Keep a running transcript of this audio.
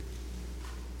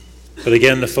But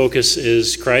again, the focus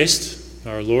is Christ,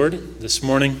 our Lord, this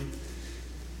morning.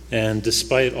 And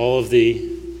despite all of the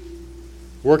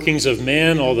workings of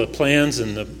man, all the plans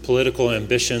and the political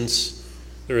ambitions,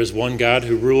 there is one God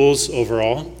who rules over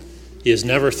all. He is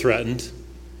never threatened,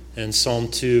 and Psalm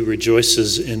 2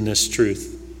 rejoices in this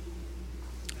truth.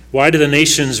 Why do the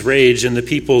nations rage and the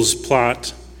peoples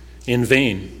plot in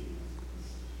vain?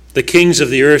 The kings of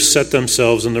the earth set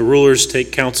themselves, and the rulers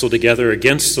take counsel together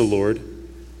against the Lord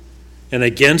and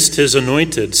against his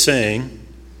anointed, saying,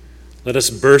 "Let us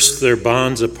burst their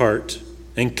bonds apart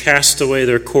and cast away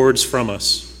their cords from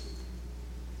us."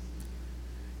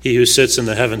 He who sits in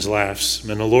the heavens laughs,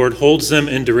 and the Lord holds them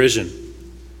in derision.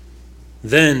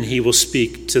 Then he will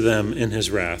speak to them in his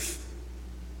wrath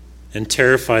and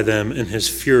terrify them in his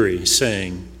fury,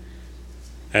 saying,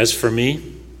 "As for me,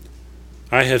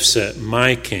 I have set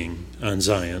my king on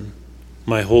Zion,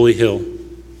 my holy hill.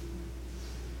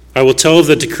 I will tell of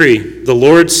the decree. The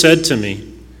Lord said to me,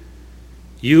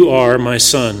 'You are my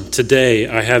son. Today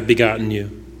I have begotten you.'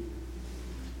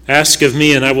 Ask of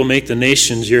me, and I will make the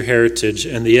nations your heritage,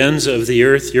 and the ends of the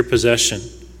earth your possession.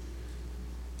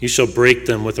 You shall break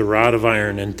them with a rod of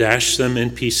iron and dash them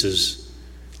in pieces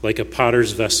like a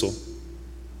potter's vessel.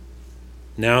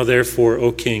 Now therefore,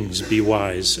 O kings, be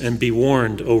wise, and be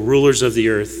warned, O rulers of the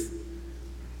earth.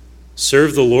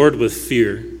 Serve the Lord with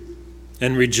fear,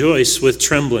 and rejoice with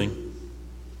trembling.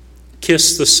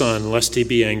 Kiss the Son, lest he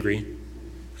be angry,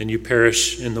 and you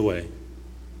perish in the way.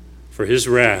 For his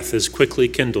wrath is quickly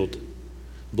kindled.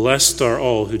 Blessed are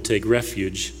all who take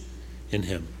refuge in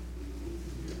him."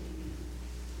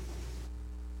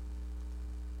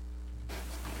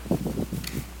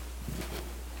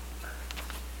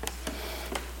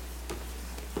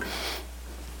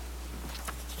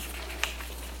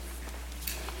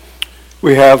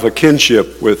 We have a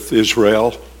kinship with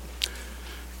Israel.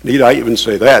 Need I even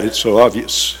say that? It's so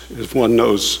obvious if one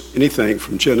knows anything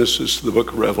from Genesis to the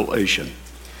book of Revelation.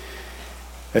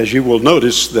 As you will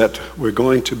notice that we're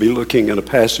going to be looking at a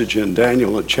passage in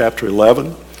Daniel in chapter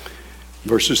 11,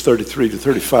 verses 33 to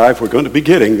 35. We're going to be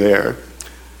getting there,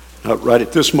 not right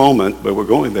at this moment, but we're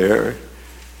going there.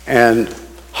 And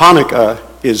Hanukkah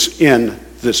is in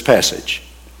this passage.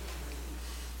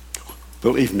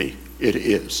 Believe me, it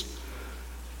is.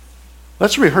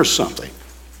 Let's rehearse something.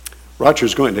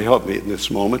 Roger's going to help me in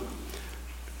this moment.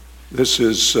 This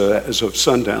is, as of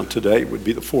sundown today, would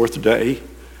be the fourth day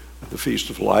of the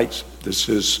Feast of Lights. This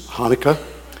is Hanukkah,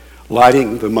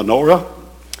 lighting the menorah,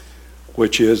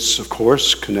 which is, of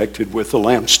course, connected with the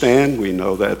lampstand. We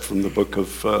know that from the book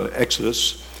of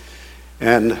Exodus.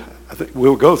 And I think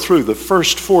we'll go through the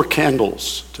first four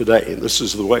candles today. And this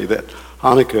is the way that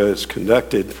Hanukkah is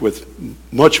conducted, with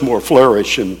much more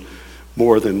flourish and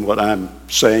more than what I'm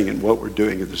saying and what we're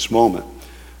doing at this moment.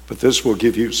 But this will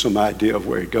give you some idea of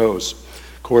where it goes.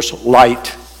 Of course,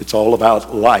 light, it's all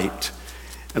about light.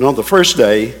 And on the first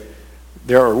day,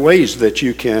 there are ways that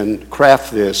you can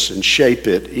craft this and shape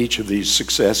it, each of these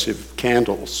successive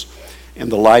candles,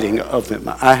 and the lighting of them.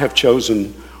 I have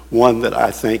chosen one that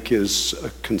I think is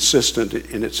consistent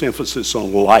in its emphasis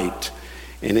on light.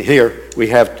 And here we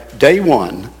have day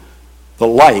one, the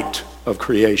light of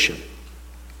creation.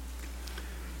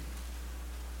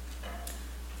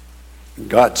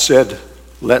 God said,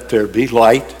 "Let there be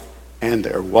light," and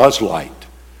there was light.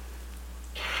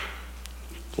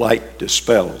 Light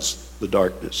dispels the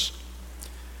darkness.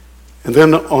 And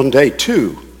then on day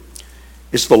two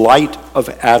is the light of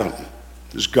Adam.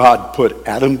 As God put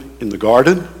Adam in the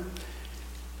garden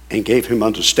and gave him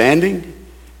understanding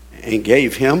and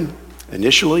gave him,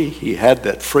 initially, he had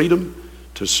that freedom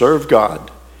to serve God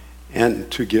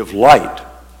and to give light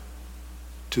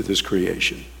to this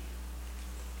creation.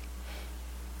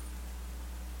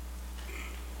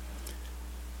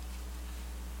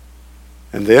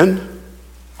 And then,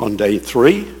 on day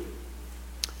three,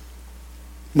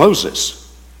 Moses,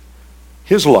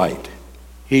 his light.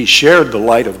 He shared the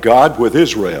light of God with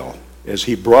Israel as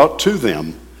he brought to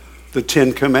them the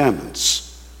Ten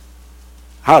Commandments.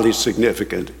 Highly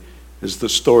significant as the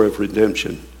story of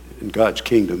redemption in God's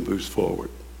kingdom moves forward.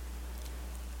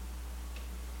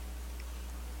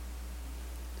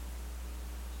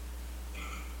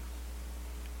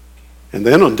 And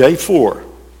then on day four,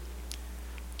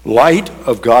 light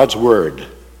of God's word.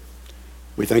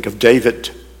 We think of David,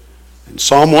 and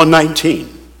Psalm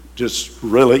 119 just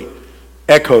really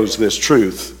echoes this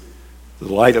truth.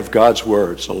 The light of God's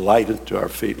word is a light unto our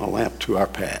feet and a lamp to our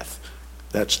path.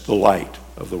 That's the light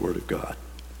of the word of God.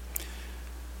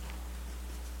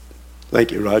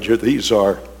 Thank you, Roger. These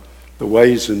are the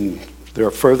ways, and there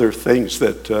are further things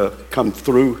that come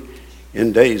through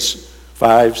in days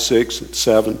 5, 6, and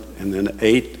 7, and then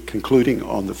 8, concluding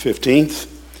on the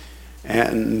 15th,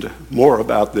 and more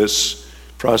about this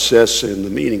process and the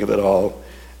meaning of it all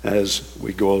as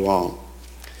we go along.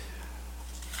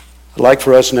 I'd like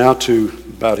for us now to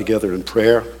bow together in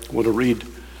prayer. I want to read.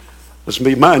 Let's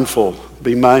be mindful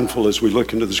as we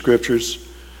look into the scriptures.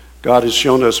 God has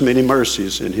shown us many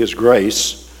mercies in his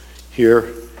grace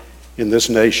here in this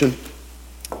nation.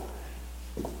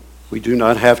 We do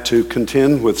not have to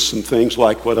contend with some things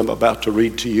like what I'm about to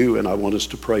read to you, and I want us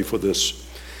to pray for this.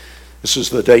 This is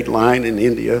the Dateline in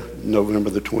India, November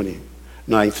the 29th,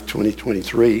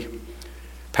 2023.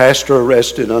 Pastor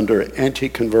arrested under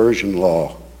anti-conversion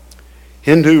law.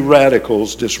 Hindu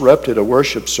radicals disrupted a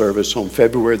worship service on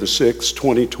February the 6th,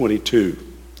 2022,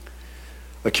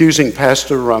 accusing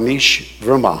Pastor Ramesh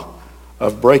Verma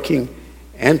of breaking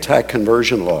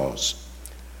anti-conversion laws.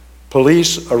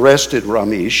 Police arrested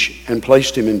Ramesh and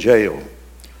placed him in jail.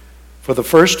 For the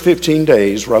first 15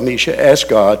 days, Ramesh asked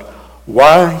God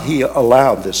why he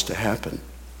allowed this to happen.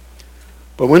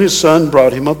 But when his son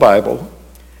brought him a Bible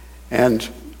and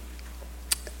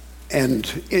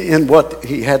in what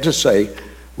he had to say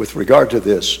with regard to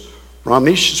this,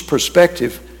 Ramesh's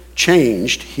perspective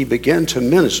changed. He began to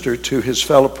minister to his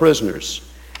fellow prisoners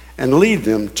and lead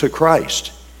them to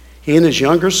Christ. He and his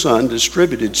younger son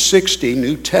distributed 60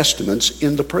 New Testaments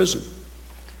in the prison.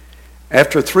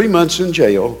 After 3 months in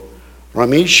jail,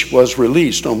 Ramesh was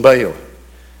released on bail,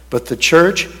 but the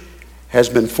church has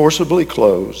been forcibly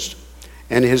closed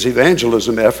and his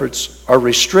evangelism efforts are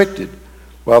restricted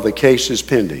while the case is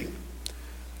pending.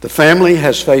 The family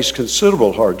has faced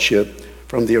considerable hardship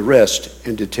from the arrest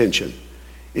and detention,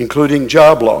 including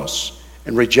job loss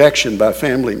and rejection by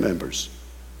family members.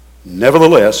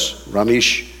 Nevertheless,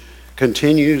 Ramesh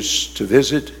continues to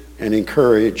visit and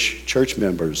encourage church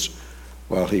members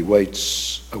while he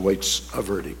awaits a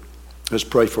verdict. Let's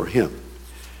pray for him.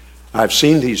 I've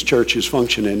seen these churches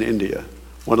function in India.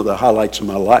 One of the highlights of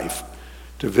my life,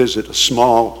 to visit a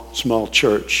small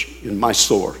church in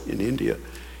Mysore in India,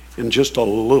 in just a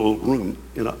little room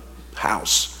in a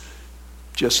house.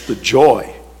 Just the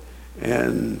joy,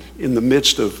 and in the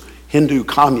midst of Hindu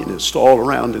communists all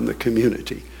around in the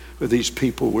community, where these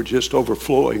people were just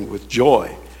overflowing with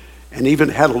joy, and even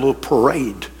had a little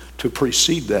parade to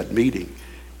precede that meeting,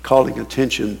 calling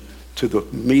attention to the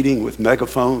meeting with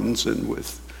megaphones and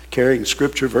with carrying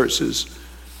scripture verses.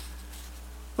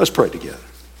 Let's pray together.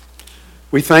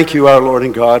 We thank you, our Lord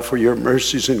and God, for your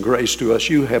mercies and grace to us.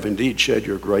 You have indeed shed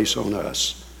your grace on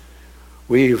us.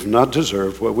 We have not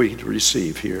deserved what we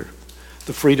receive here.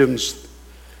 The freedoms,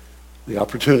 the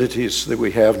opportunities that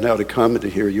we have now to come and to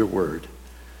hear your word.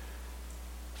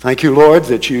 Thank you, Lord,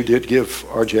 that you did give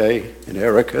RJ and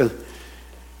Erica,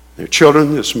 their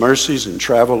children, this mercies and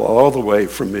travel all the way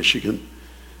from Michigan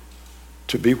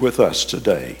to be with us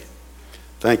today.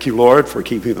 Thank you, Lord, for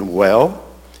keeping them well,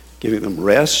 giving them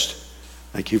rest.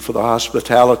 Thank you for the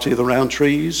hospitality of the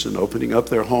Roundtrees and opening up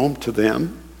their home to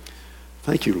them.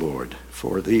 Thank you, Lord,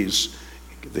 for the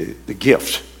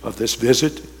gift of this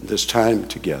visit, this time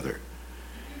together.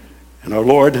 And our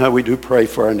Lord, how we do pray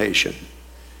for our nation.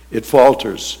 It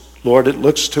falters. Lord, it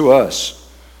looks to us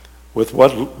with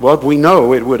what we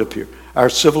know it would appear. Our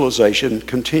civilization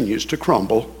continues to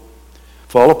crumble,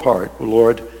 fall apart.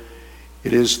 Lord,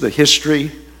 it is the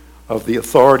history of the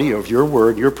authority of your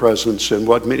word, your presence, and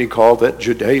what many call that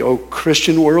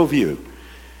Judeo-Christian worldview,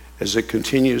 as it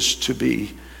continues to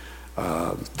be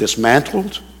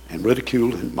dismantled and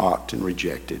ridiculed and mocked and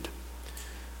rejected.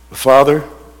 Father,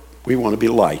 we want to be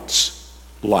lights.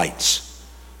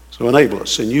 So enable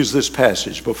us and use this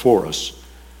passage before us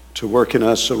to work in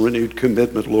us a renewed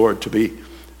commitment, Lord, to be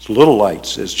as little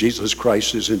lights as Jesus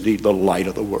Christ is indeed the light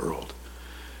of the world.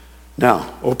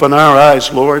 Now, open our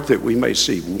eyes, Lord, that we may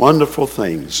see wonderful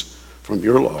things from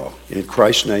your law. In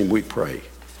Christ's name we pray.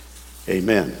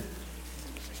 Amen.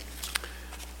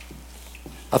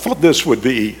 I thought this would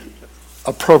be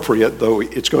appropriate, though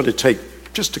it's going to take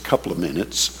just a couple of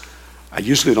minutes. I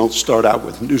usually don't start out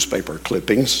with newspaper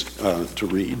clippings to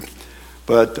read,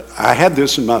 but I had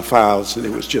this in my files, and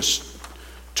it was just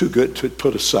too good to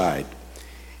put aside.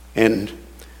 And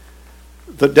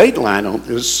the dateline on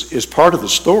this is part of the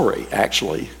story,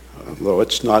 actually, though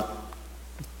it's not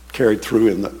carried through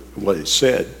in what it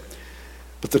said.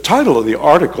 But the title of the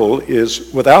article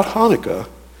is, "Without Hanukkah,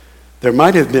 There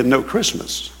Might Have Been No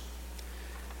Christmas."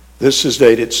 This is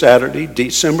dated Saturday,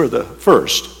 December the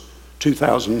 1st,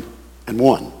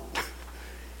 2001.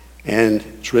 And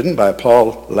it's written by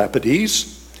Paul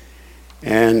Lapidus,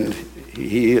 and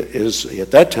he is,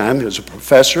 at that time, he was a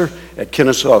professor at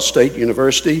Kennesaw State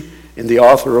University and the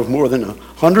author of more than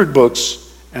 100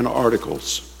 books and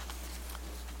articles.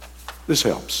 This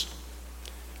helps.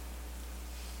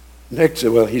 Next,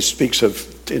 well, he speaks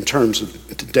of in terms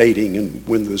of dating and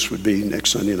when this would be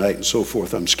next Sunday night and so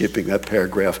forth. I'm skipping that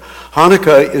paragraph.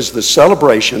 Hanukkah is the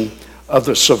celebration of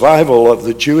the survival of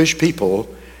the Jewish people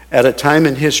at a time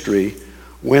in history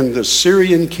when the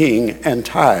Syrian king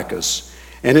Antiochus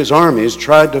and his armies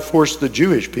tried to force the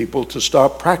Jewish people to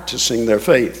stop practicing their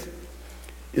faith.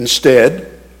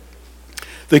 Instead,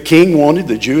 the king wanted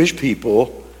the Jewish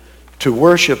people to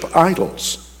worship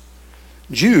idols.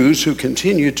 Jews who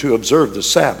continued to observe the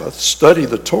Sabbath, study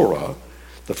the Torah,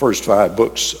 the first 5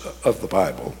 books of the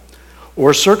Bible,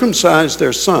 or circumcise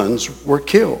their sons were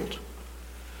killed.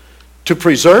 To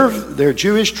preserve their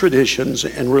Jewish traditions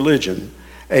and religion,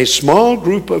 a small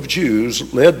group of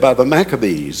Jews led by the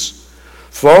Maccabees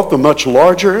fought the much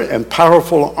larger and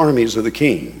powerful armies of the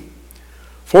king.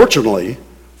 Fortunately,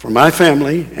 for my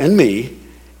family and me,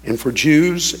 and for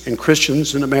Jews and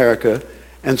Christians in America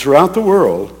and throughout the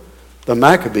world, the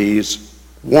Maccabees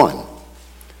won.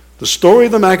 The story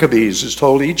of the Maccabees is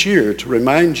told each year to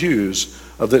remind Jews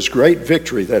of this great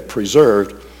victory that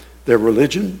preserved their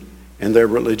religion and their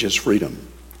religious freedom.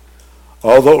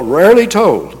 Although rarely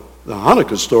told, the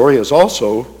Hanukkah story is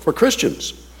also for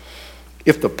Christians.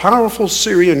 If the powerful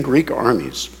Syrian Greek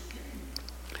armies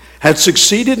had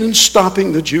succeeded in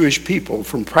stopping the Jewish people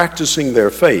from practicing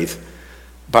their faith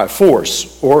by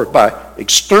force or by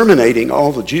exterminating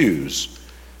all the Jews,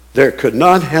 there could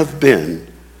not have been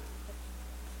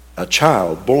a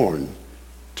child born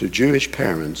to Jewish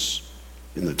parents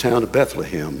in the town of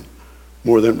Bethlehem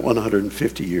more than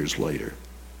 150 years later.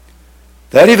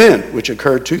 That event, which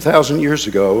occurred 2,000 years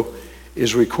ago,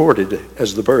 is recorded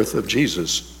as the birth of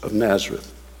Jesus of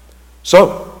Nazareth.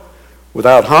 So,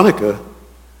 without Hanukkah,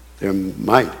 there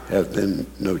might have been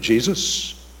no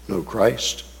Jesus, no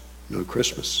Christ, no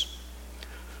Christmas.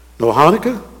 No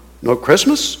Hanukkah, no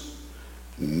Christmas?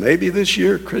 Maybe this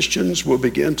year Christians will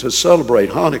begin to celebrate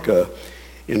Hanukkah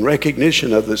in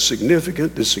recognition of the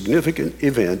significant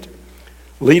event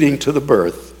leading to the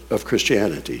birth of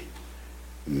Christianity.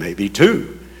 Maybe,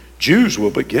 too, Jews will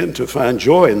begin to find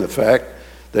joy in the fact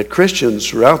that Christians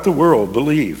throughout the world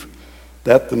believe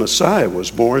that the Messiah was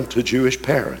born to Jewish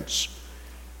parents,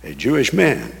 a Jewish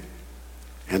man,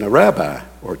 and a rabbi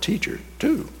or teacher,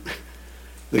 too.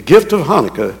 The gift of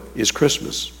Hanukkah is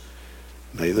Christmas.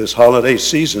 May this holiday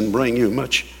season bring you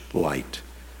much light.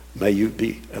 May you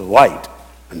be a light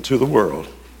unto the world.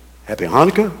 Happy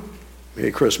Hanukkah,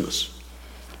 Merry Christmas.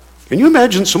 Can you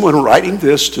imagine someone writing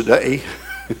this today?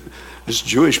 This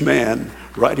Jewish man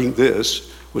writing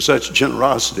this with such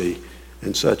generosity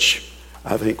and such,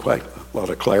 I think, quite a lot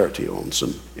of clarity on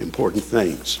some important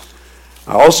things.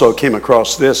 I also came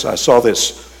across this. I saw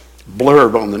this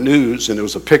blurb on the news, and it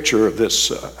was a picture of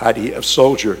this IDF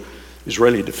soldier,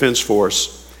 Israeli Defense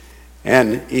Force,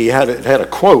 and it had a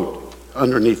quote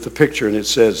underneath the picture, and it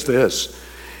says this.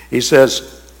 He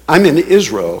says, "I'm in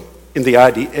Israel in the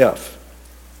IDF,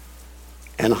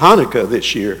 and Hanukkah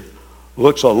this year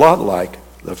looks a lot like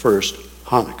the first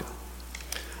Hanukkah."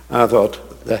 I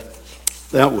thought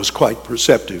that was quite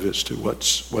perceptive as to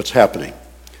what's happening.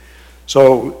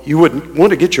 So you would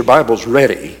want to get your Bibles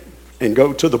ready and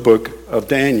go to the book of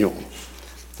Daniel.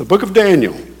 The book of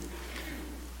Daniel.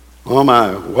 Oh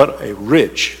my, what a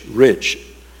rich, rich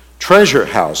treasure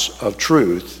house of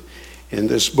truth in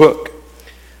this book.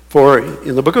 For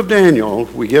in the book of Daniel,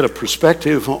 we get a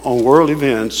perspective on world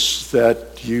events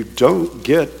that you don't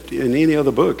get in any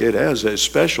other book. It has a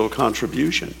special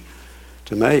contribution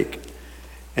to make.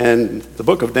 And the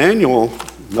book of Daniel,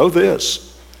 know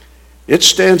this, it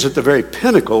stands at the very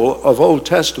pinnacle of Old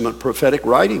Testament prophetic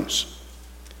writings.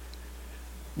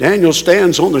 Daniel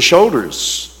stands on the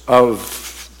shoulders of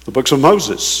the books of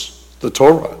Moses, the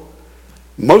Torah,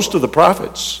 most of the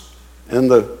prophets,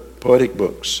 and the poetic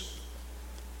books.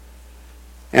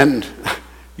 And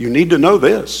you need to know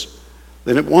this,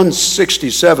 that in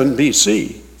 167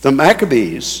 BC, the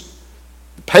Maccabees,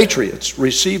 the patriots,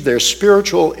 received their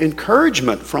spiritual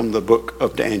encouragement from the book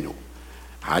of Daniel.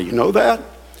 How do you know that?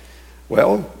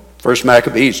 Well, 1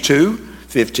 Maccabees 2,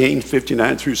 15,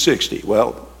 59 through 60.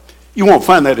 Well, you won't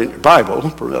find that in your Bible,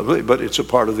 probably, but it's a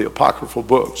part of the apocryphal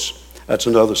books. That's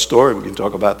another story. We can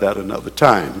talk about that another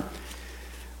time.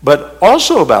 But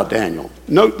also about Daniel,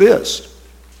 note this.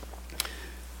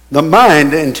 The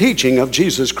mind and teaching of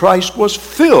Jesus Christ was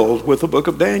filled with the book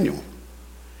of Daniel.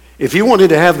 If you wanted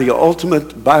to have the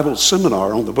ultimate Bible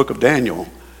seminar on the book of Daniel,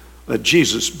 let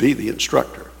Jesus be the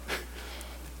instructor.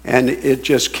 And it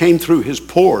just came through his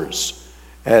pores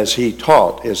as he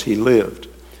taught, as he lived.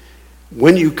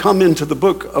 When you come into the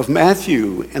book of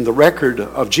Matthew and the record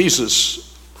of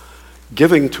Jesus'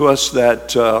 giving to us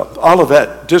that all of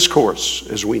that discourse,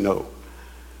 as we know.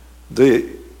 The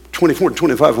 24 and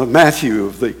 25 of Matthew,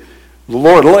 of the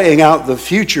Lord laying out the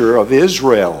future of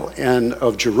Israel and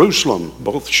of Jerusalem,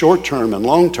 both short-term and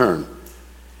long-term.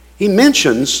 He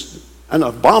mentions an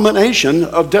abomination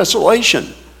of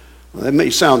desolation. That may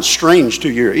sound strange to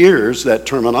your ears, that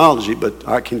terminology, but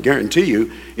I can guarantee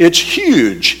you it's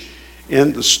huge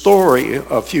in the story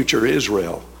of future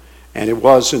Israel. And it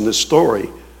was in the story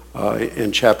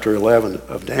in chapter 11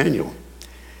 of Daniel.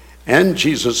 And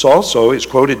Jesus also is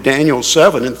quoted Daniel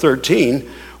 7 and 13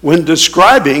 when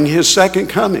describing his second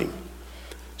coming.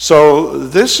 So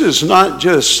this is not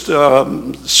just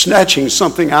snatching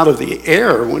something out of the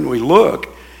air when we look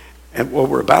at what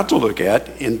we're about to look at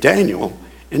in Daniel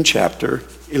in chapter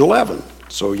 11.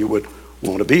 So you would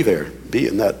want to be there, be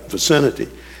in that vicinity.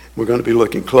 We're going to be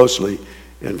looking closely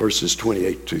in verses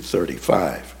 28 to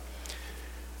 35.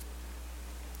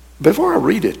 Before I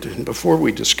read it, and before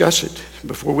we discuss it,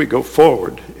 before we go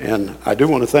forward, and I do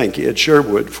want to thank Ed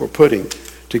Sherwood for putting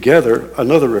together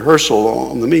another rehearsal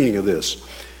on the meaning of this.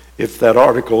 If that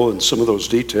article and some of those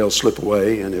details slip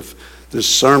away, and if this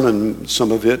sermon,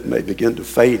 some of it may begin to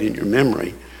fade in your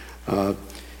memory,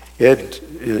 Ed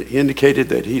indicated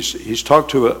that he's talked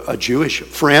to a Jewish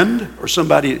friend or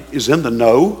somebody is in the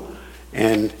know,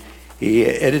 and he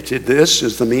edited this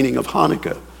as the meaning of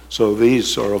Hanukkah. So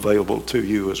these are available to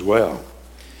you as well.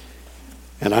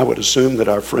 And I would assume that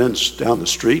our friends down the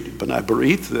street, B'nai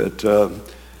B'rith, that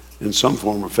in some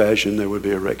form or fashion there would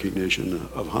be a recognition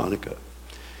of Hanukkah.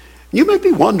 You may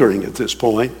be wondering at this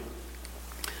point,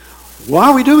 why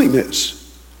are we doing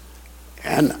this?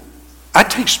 And I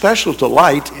take special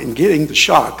delight in getting the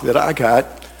shock that I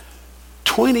got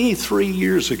 23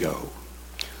 years ago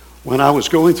when I was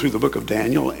going through the book of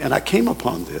Daniel, and I came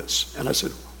upon this, and I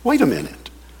said, wait a minute.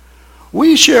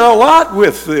 We share a lot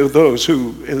with those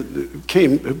who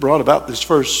brought about this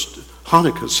first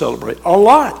Hanukkah celebration. A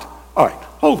lot. All right,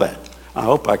 hold that. I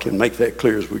hope I can make that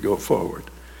clear as we go forward.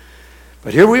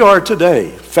 But here we are today.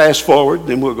 Fast forward,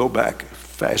 then we'll go back.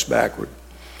 Fast backward.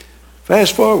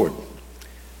 Fast forward.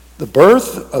 The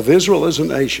birth of Israel as a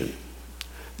nation.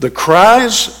 The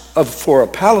cries for a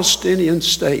Palestinian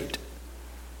state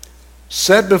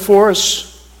set before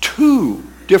us two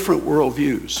different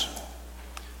worldviews.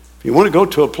 If you want to go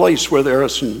to a place where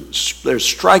there's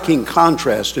striking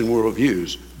contrast in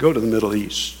worldviews, go to the Middle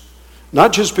East.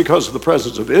 Not just because of the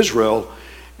presence of Israel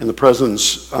and the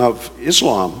presence of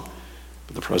Islam,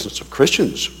 but the presence of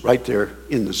Christians right there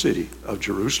in the city of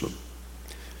Jerusalem.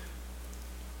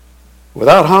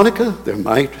 Without Hanukkah, there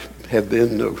might have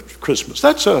been no Christmas.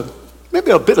 That's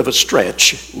maybe a bit of a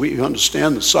stretch. We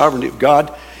understand the sovereignty of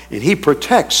God, and he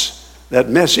protects that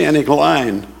messianic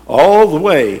line all the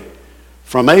way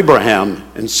from Abraham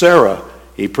and Sarah.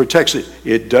 He protects it.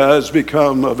 It does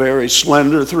become a very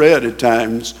slender thread at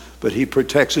times, but he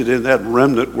protects it in that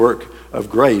remnant work of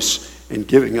grace in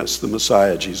giving us the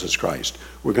Messiah, Jesus Christ.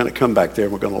 We're going to come back there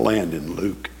and we're going to land in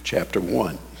Luke chapter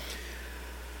 1.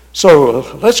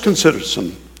 So let's consider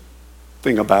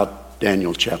something about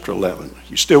Daniel chapter 11.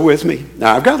 You still with me?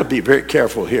 Now I've got to be very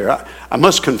careful here. I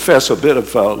must confess a bit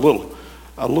of a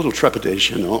little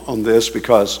trepidation on this,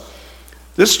 because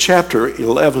this chapter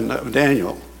 11 of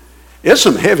Daniel is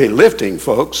some heavy lifting,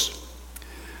 folks.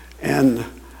 And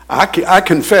I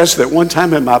confess that one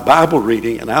time in my Bible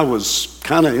reading, and I was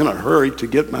kind of in a hurry to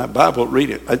get my Bible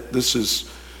reading. This is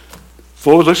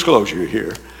full disclosure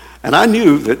here. And I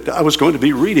knew that I was going to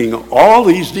be reading all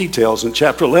these details in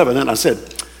chapter 11, and I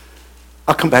said,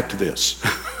 I'll come back to this.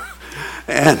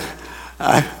 And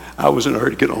I was in a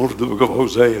hurry to get on to the book of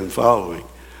Hosea and following.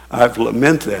 I've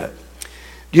lamented that.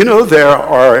 You know, there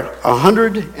are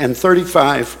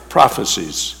 135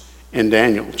 prophecies in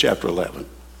Daniel chapter 11.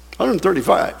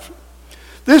 135.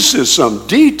 This is some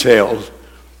detailed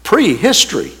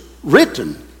prehistory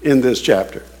written in this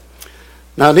chapter.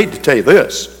 Now I need to tell you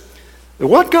this. That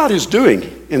what God is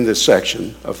doing in this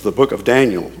section of the book of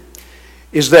Daniel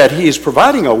is that he is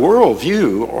providing a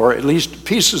worldview, or at least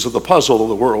pieces of the puzzle of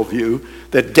the worldview,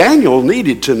 that Daniel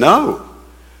needed to know.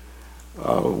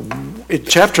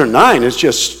 Chapter 9 is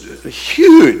just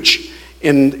huge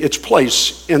in its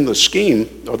place in the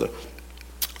scheme, or the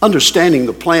understanding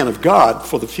the plan of God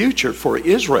for the future for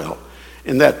Israel,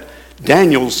 in that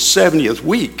Daniel's 70th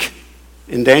week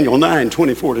in Daniel 9,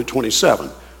 24 to 27.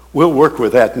 We'll work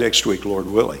with that next week, Lord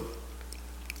willing.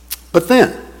 But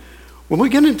then, when we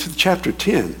get into chapter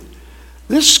 10,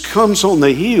 this comes on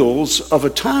the heels of a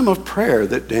time of prayer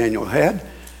that Daniel had.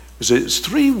 It's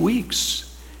 3 weeks.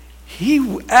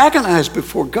 He agonized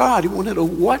before God. He wanted to know,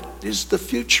 what is the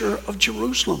future of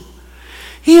Jerusalem?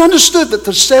 He understood that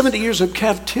the 70 years of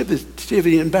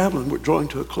captivity in Babylon were drawing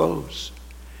to a close.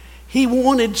 He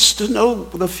wanted to know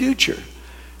the future,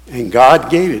 and God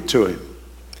gave it to him.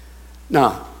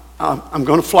 Now, I'm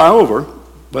going to fly over,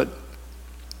 but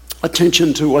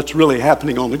attention to what's really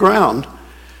happening on the ground,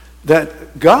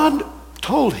 that God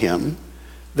told him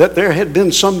that there had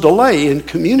been some delay in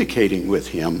communicating with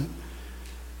him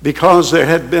because there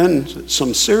had been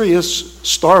some serious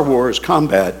Star Wars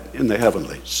combat in the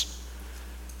heavenlies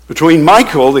between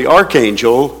Michael, the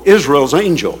archangel, Israel's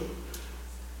angel.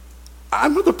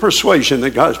 I'm of the persuasion that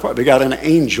God's probably got an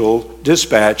angel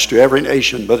dispatched to every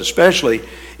nation, but especially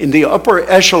in the upper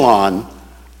echelon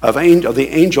of the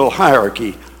angel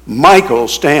hierarchy, Michael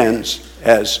stands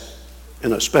as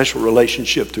in a special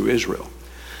relationship to Israel.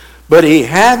 But he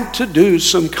had to do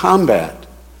some combat.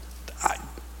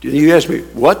 You ask me,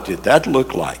 what did that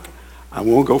look like? I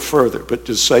won't go further, but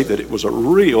to say that it was a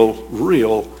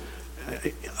real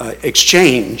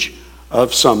exchange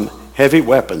of some heavy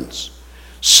weapons.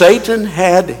 Satan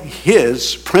had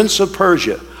his Prince of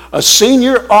Persia, a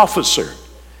senior officer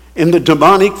in the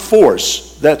demonic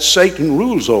force that Satan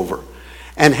rules over,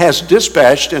 and has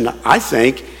dispatched, and I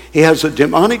think he has a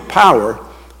demonic power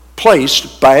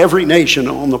placed by every nation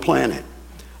on the planet.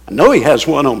 I know he has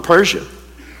one on Persia.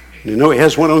 You know he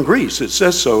has one on Greece. It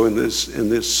says so in the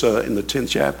 10th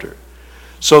chapter.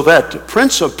 So that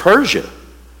Prince of Persia,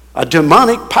 a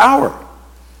demonic power.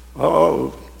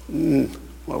 Well, I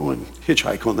want to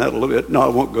hitchhike on that a little bit. No, I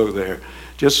won't go there.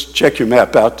 Just check your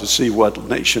map out to see what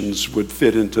nations would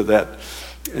fit into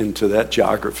that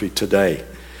geography today.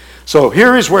 So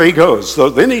here is where he goes. So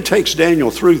then he takes Daniel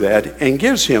through that and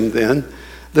gives him then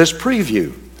this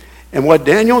preview. And what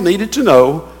Daniel needed to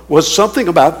know was something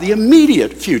about the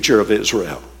immediate future of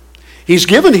Israel. He's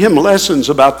given him lessons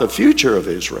about the future of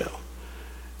Israel,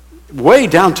 way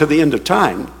down to the end of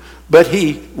time, but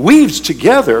he weaves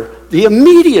together the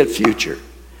immediate future.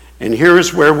 And here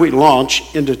is where we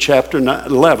launch into chapter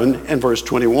 11 and verse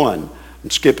 21. I'm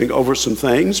skipping over some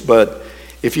things, but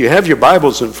if you have your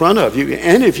Bibles in front of you,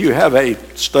 and if you have a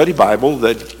study Bible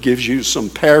that gives you some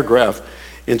paragraph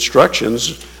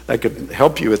instructions that could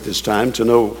help you at this time to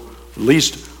know at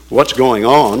least what's going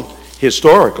on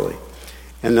historically.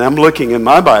 And I'm looking in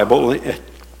my Bible,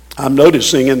 I'm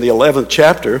noticing in the 11th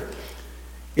chapter,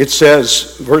 it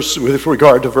says, with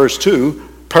regard to verse 2,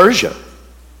 Persia.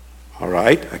 All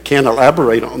right, I can't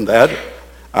elaborate on that.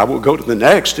 I will go to the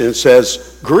next, and it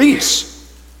says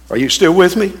Greece. Are you still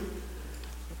with me?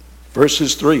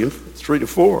 Verses 3 to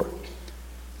 4.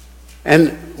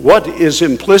 And what is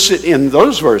implicit in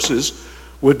those verses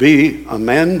would be a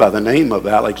man by the name of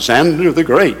Alexander the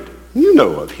Great. You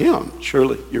know of him,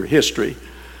 surely, your history.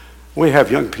 We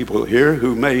have young people here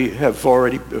who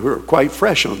who are quite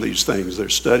fresh on these things. They're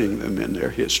studying them in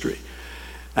their history.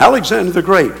 Alexander the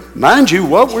Great. Mind you,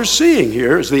 what we're seeing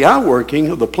here is the outworking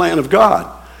of the plan of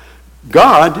God.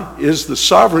 God is the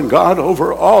sovereign God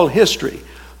over all history.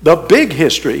 The big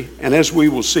history, and as we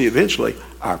will see eventually,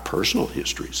 our personal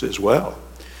histories as well.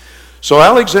 So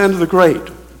Alexander the Great,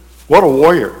 what a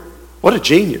warrior, what a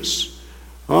genius.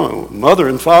 Oh, mother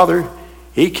and father,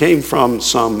 he came from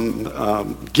some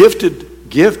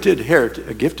gifted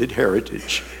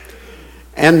heritage.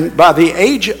 And by the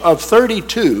age of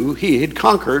 32, he had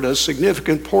conquered a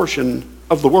significant portion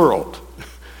of the world.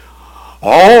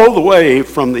 All the way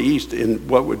from the east in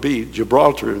what would be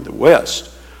Gibraltar in the west,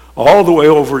 all the way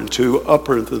over into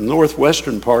the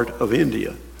northwestern part of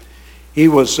India. He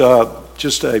was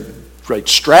just a great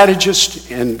strategist,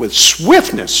 and with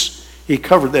swiftness, he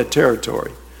covered that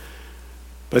territory.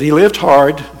 But he lived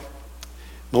hard.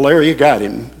 Malaria got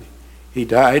him. He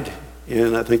died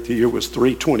in, I think the year was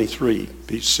 323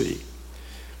 BC.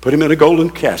 Put him in a golden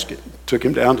casket, took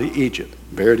him down to Egypt,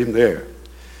 buried him there.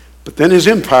 But then his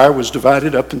empire was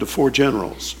divided up into 4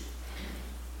 generals.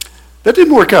 That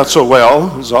didn't work out so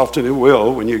well, as often it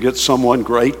will, when you get someone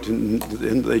great and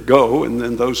they go, and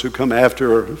then those who come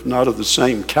after are not of the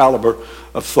same caliber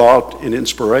of thought and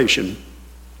inspiration.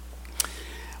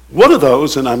 One of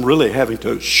those, and I'm really having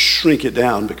to shrink it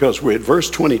down because we're at verse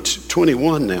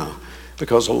 21 now,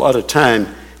 because a lot of time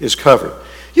is covered.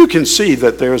 You can see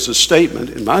that there's a statement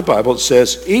in my Bible that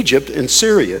says Egypt and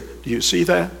Syria. Do you see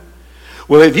that?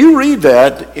 Well, if you read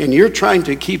that and you're trying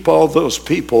to keep all those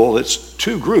people, it's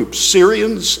 2 groups,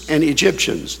 Syrians and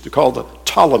Egyptians. They're called the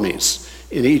Ptolemies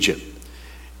in Egypt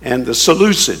and the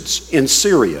Seleucids in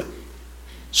Syria.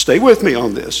 Stay with me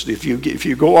on this. If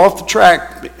you go off the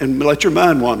track and let your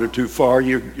mind wander too far,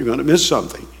 you're going to miss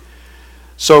something.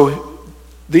 So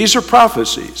these are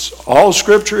prophecies. All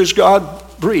scripture is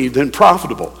God-breathed and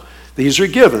profitable. These are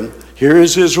given. Here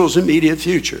is Israel's immediate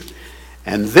future.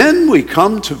 And then we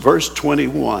come to verse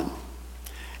 21.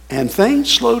 And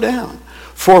things slow down.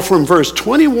 For from verse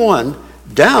 21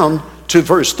 down to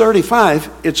verse 35,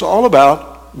 it's all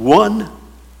about one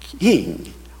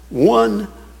king. One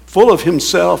full of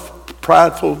himself,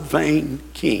 prideful, vain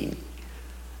king.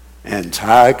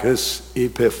 Antiochus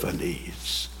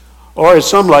Epiphanes. Or as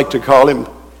some like to call him,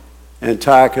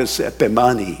 Antiochus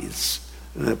Epimanes.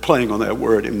 Playing on that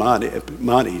word,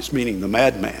 Epimanes, meaning the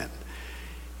madman.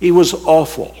 He was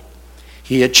awful.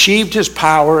 He achieved his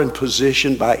power and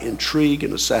position by intrigue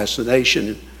and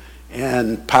assassination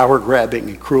and power grabbing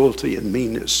and cruelty and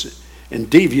meanness and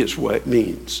devious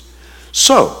means.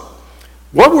 So,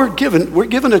 what we're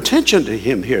given attention to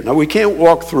him here. Now we won't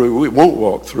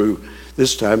walk through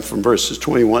this time from verses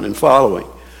 21 and following.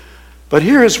 But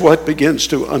here is what begins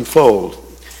to unfold.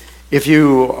 If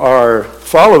you are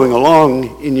following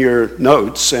along in your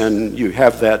notes and you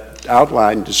have that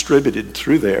outline distributed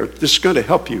through there, this is going to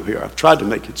help you here. I've tried to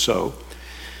make it so.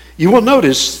 You will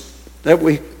notice that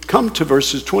we come to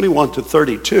verses 21 to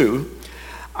 32.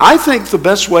 I think the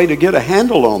best way to get a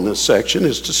handle on this section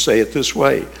is to say it this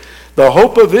way. The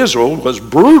hope of Israel was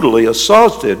brutally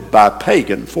assaulted by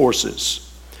pagan forces.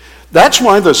 That's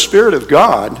why the Spirit of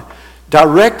God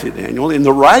directed Daniel in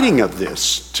the writing of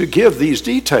this to give these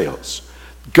details.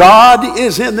 God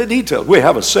is in the details. We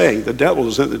have a saying, the devil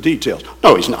is in the details.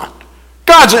 No, he's not.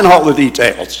 God's in all the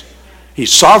details.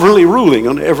 He's sovereignly ruling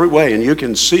on every way, and you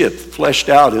can see it fleshed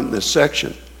out in this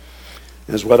section.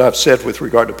 As what I've said with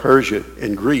regard to Persia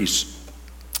and Greece,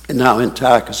 and now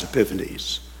Antiochus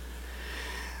Epiphanes.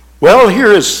 Well,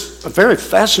 here is a very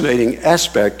fascinating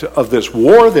aspect of this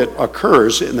war that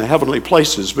occurs in the heavenly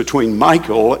places between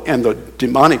Michael and the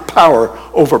demonic power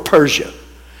over Persia.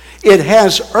 It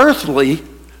has an earthly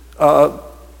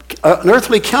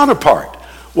counterpart.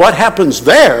 What happens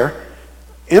there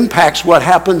impacts what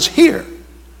happens here.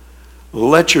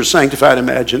 Let your sanctified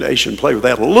imagination play with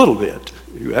that a little bit.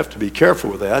 You have to be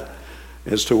careful with that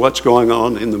as to what's going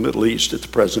on in the Middle East at the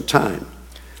present time.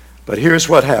 But here's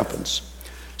what happens.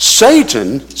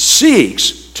 Satan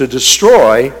seeks to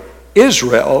destroy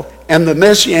Israel and the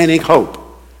messianic hope.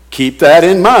 Keep that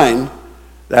in mind.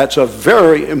 That's a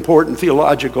very important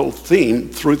theological theme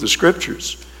through the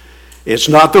scriptures. It's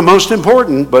not the most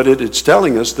important, but it's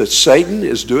telling us that Satan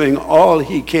is doing all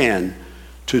he can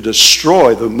to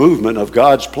destroy the movement of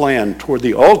God's plan toward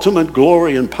the ultimate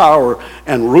glory and power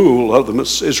and rule of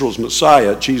Israel's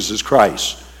Messiah, Jesus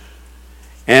Christ.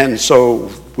 And so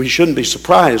we shouldn't be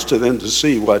surprised to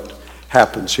see what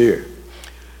happens here.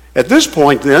 At this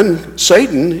point then,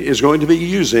 Satan is going to be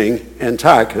using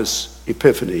Antiochus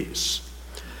Epiphanes.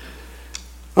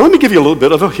 Now, let me give you a little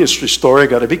bit of a history story.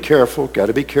 Got to be careful.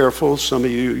 Some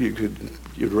of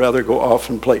you'd rather go off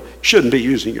and play. Shouldn't be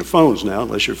using your phones now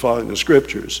unless you're following the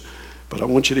scriptures. But I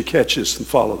want you to catch this and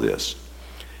follow this.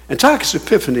 Antiochus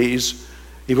Epiphanes,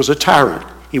 he was a tyrant.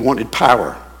 He wanted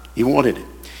power. He wanted it.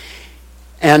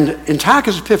 And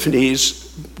Antiochus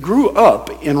Epiphanes grew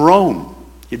up in Rome.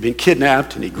 He'd been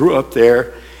kidnapped and he grew up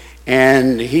there.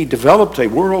 And he developed a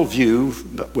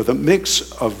worldview with a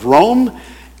mix of Rome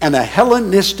and a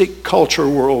Hellenistic culture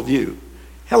worldview.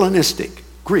 Hellenistic,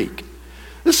 Greek.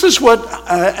 This is what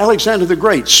Alexander the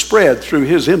Great spread through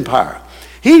his empire.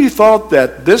 He thought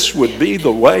that this would be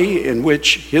the way in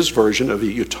which his version of a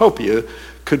utopia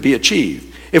could be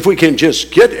achieved. If we can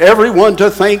just get everyone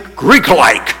to think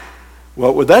Greek-like,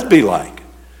 what would that be like?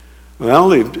 Well,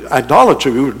 the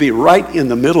idolatry would be right in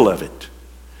the middle of it.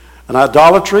 An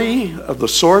idolatry of the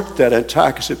sort that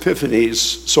Antiochus Epiphanes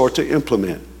sought to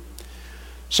implement.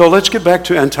 So let's get back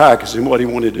to Antiochus and what he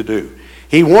wanted to do.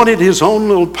 He wanted his own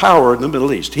little power in the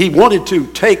Middle East. He wanted to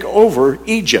take over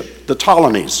Egypt, the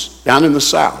Ptolemies, down in the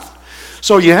south.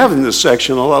 So you have in this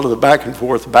section a lot of the back and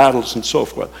forth battles and so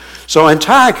forth. So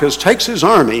Antiochus takes his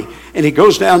army and he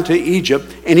goes down to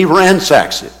Egypt and he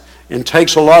ransacks it and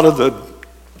takes a lot of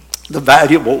the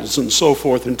valuables and so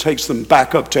forth and takes them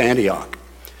back up to Antioch.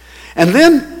 And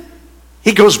then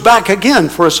he goes back again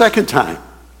for a second time.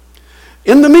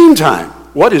 In the meantime,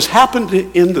 what has happened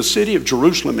in the city of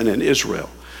Jerusalem and in Israel?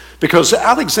 Because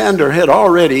Alexander had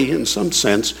already, in some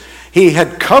sense, he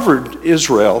had covered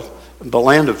Israel, the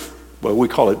land of,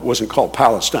 well, it wasn't called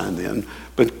Palestine then,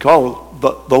 but called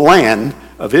the land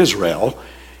of Israel.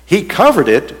 He covered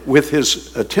it with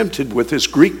his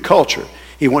Greek culture.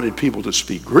 He wanted people to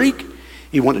speak Greek.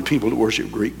 He wanted people to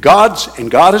worship Greek gods and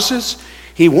goddesses.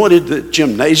 He wanted the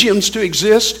gymnasiums to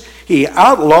exist. He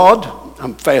outlawed,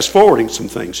 I'm fast forwarding some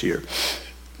things here.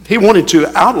 He wanted to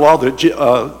outlaw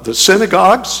the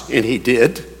synagogues, and he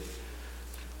did,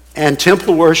 and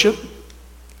temple worship.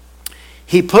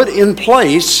 he put in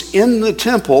place in the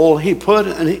temple, he put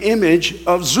an image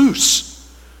of Zeus.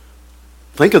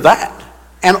 Think of that.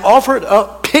 And offered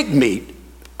up pig meat,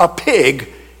 a pig,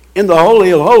 in the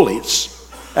Holy of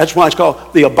Holies. That's why it's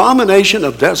called the abomination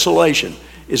of desolation.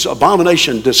 It's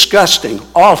abomination, disgusting,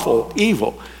 awful,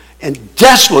 evil, and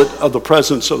desolate of the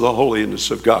presence of the holiness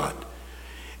of God.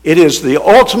 It is the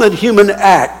ultimate human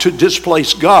act to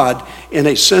displace God in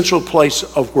a central place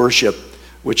of worship,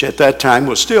 which at that time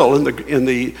was still in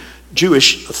the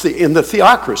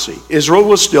theocracy. Israel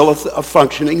was still a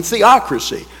functioning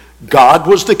theocracy. God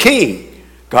was the king.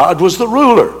 God was the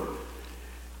ruler.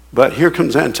 But here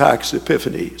comes Antiochus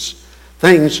Epiphanes.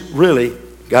 Things really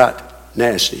got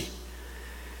nasty.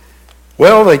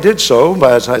 Well, they did so,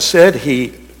 but as I said,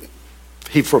 he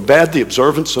forbade the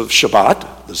observance of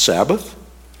Shabbat, the Sabbath.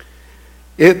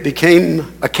 It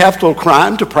became a capital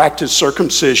crime to practice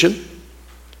circumcision.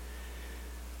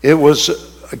 It was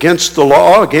against the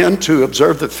law, again, to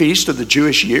observe the feast of the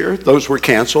Jewish year. Those were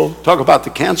canceled. Talk about the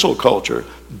cancel culture,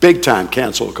 big time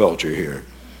cancel culture here.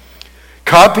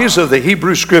 Copies of the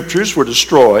Hebrew scriptures were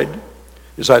destroyed.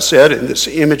 As I said, in this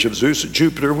image of Zeus and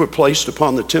Jupiter were placed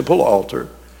upon the temple altar.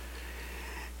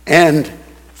 And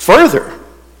further,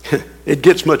 it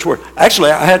gets much worse. Actually,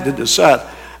 I had to decide,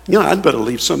 I'd better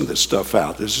leave some of this stuff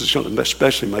out. This is going to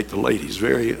especially make the ladies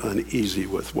very uneasy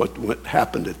with what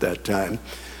happened at that time.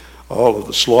 All of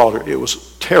the slaughter. It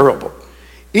was terrible.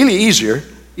 Eliezer,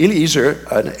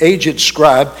 an aged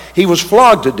scribe, he was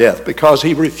flogged to death because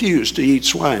he refused to eat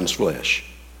swine's flesh.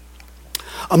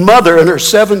 A mother and her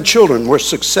 7 children were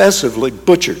successively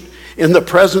butchered in the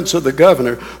presence of the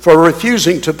governor for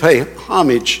refusing to pay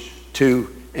homage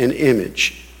to an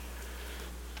image.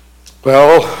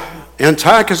 Well,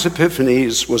 Antiochus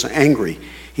Epiphanes was angry.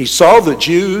 He saw the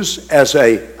Jews as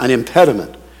an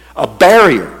impediment, a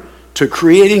barrier to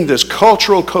creating this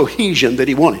cultural cohesion that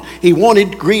he wanted. He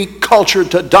wanted Greek culture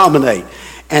to dominate,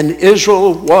 and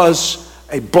Israel was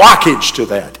a blockage to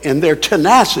that. And their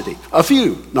tenacity, a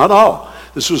few, not all.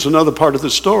 This was another part of the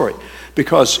story,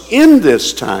 because in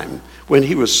this time, when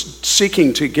he was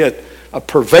seeking to get a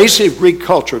pervasive Greek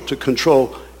culture to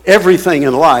control everything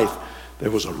in life,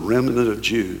 there was a remnant of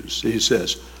Jews. He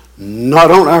says,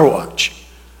 not on our watch.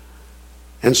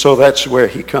 And so that's where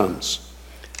he comes.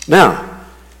 Now,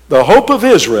 the hope of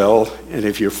Israel, and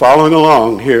if you're following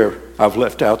along here, I've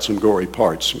left out some gory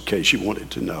parts in case you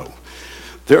wanted to know.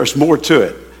 There's more to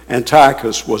it.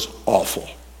 Antiochus was awful,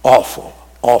 awful,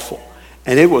 awful.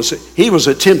 And he was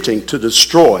attempting to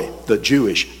destroy the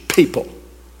Jewish people.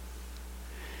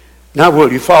 Now,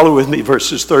 will you follow with me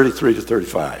verses 33 to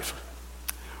 35?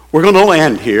 We're going to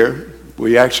land here.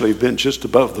 We actually have been just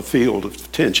above the field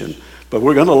of tension, but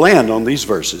we're going to land on these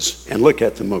verses and look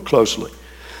at them more closely.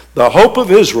 The hope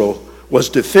of Israel was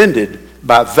defended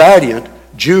by valiant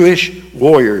Jewish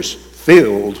warriors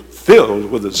filled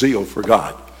with a zeal for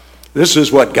God. This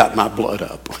is what got my blood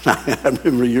up. I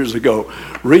remember years ago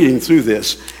reading through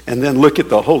this and then look at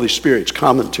the Holy Spirit's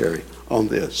commentary on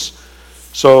this.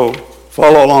 So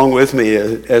follow along with me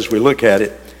as we look at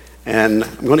it, and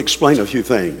I'm going to explain a few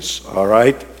things, all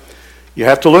right? You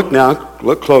have to look now,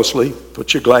 look closely,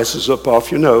 put your glasses up off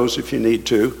your nose if you need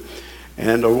to,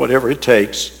 or whatever it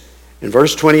takes. In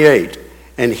verse 28,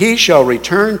 and he shall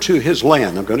return to his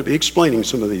land. I'm going to be explaining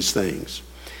some of these things.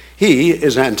 He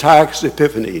is Antiochus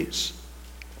Epiphanes.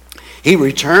 He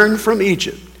returned from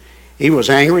Egypt. He was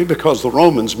angry because the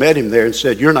Romans met him there and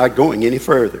said, you're not going any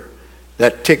further.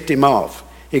 That ticked him off.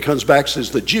 He comes back and says,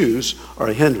 the Jews are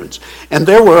a hindrance. And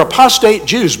there were apostate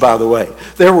Jews, by the way.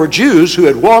 There were Jews who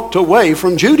had walked away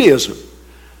from Judaism.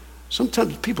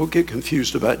 Sometimes people get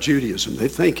confused about Judaism. They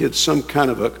think it's some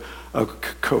kind of a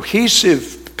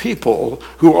cohesive people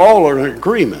who all are in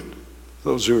agreement.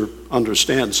 Those who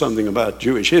understand something about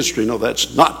Jewish history know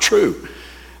that's not true.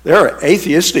 There are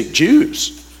atheistic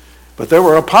Jews, but there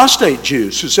were apostate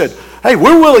Jews who said, hey,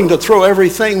 we're willing to throw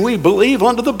everything we believe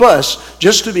under the bus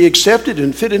just to be accepted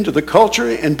and fit into the culture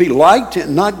and be liked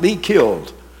and not be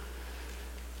killed.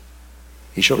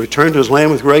 He shall return to his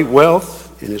land with great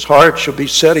wealth, and his heart shall be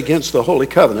set against the Holy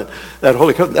Covenant. That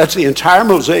Holy Covenant, that's the entire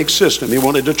Mosaic system. He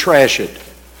wanted to trash it.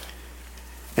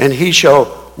 And he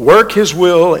shall work his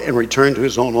will and return to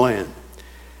his own land.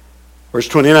 Verse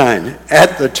 29,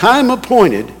 at the time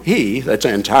appointed, he, that's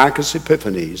Antiochus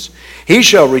Epiphanes, he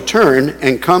shall return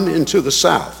and come into the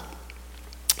south.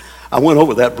 I went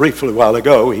over that briefly a while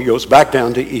ago. He goes back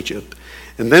down to Egypt.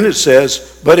 And then it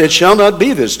says, but it shall not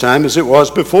be this time as it was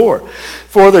before.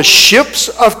 For the ships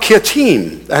of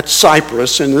Kittim, that's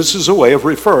Cyprus, and this is a way of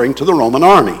referring to the Roman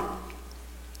army.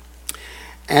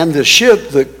 And the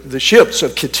ships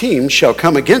of Kittim shall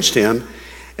come against him,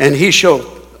 And he shall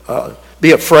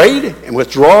be afraid and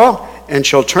withdraw, and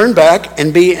shall turn back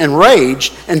and be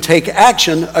enraged and take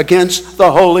action against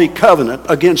the holy covenant,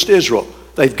 against Israel.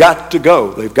 They've got to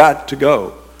go. They've got to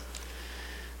go.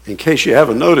 In case you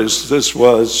haven't noticed, this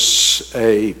was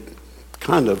a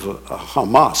kind of a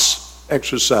Hamas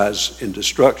exercise in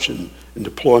destruction and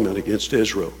deployment against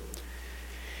Israel.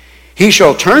 He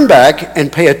shall turn back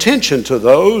and pay attention to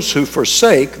those who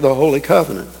forsake the holy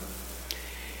covenant.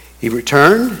 He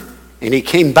returned and he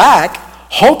came back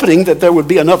hoping that there would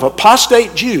be enough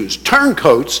apostate Jews,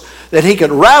 turncoats, that he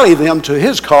could rally them to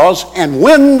his cause and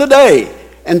win the day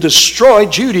and destroy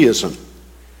Judaism.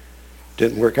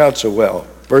 Didn't work out so well.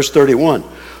 Verse 31,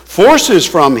 forces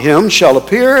from him shall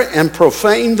appear and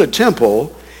profane the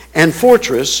temple and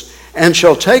fortress, and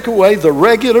shall take away the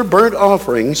regular burnt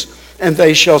offerings, and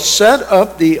they shall set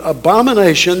up the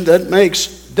abomination that makes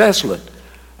desolate.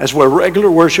 That's where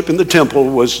regular worship in the temple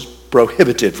was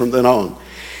prohibited from then on.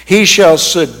 He shall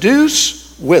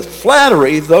seduce with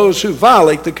flattery those who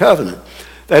violate the covenant.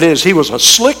 That is, he was a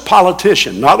slick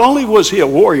politician. Not only was he a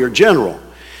warrior general,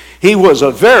 he was a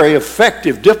very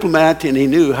effective diplomat, and he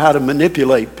knew how to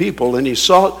manipulate people, and he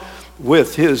sought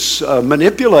with his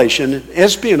manipulation,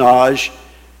 espionage,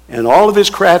 and all of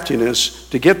his craftiness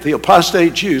to get the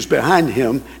apostate Jews behind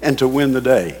him and to win the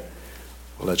day.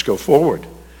 Well, let's go forward.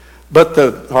 But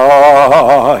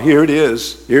here it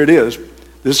is. Here it is.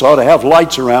 This ought to have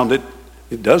lights around it.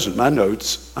 It doesn't, my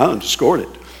notes. I underscored it.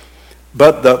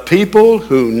 But the people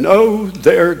who know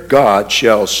their God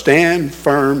shall stand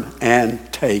firm and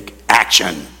take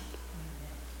action.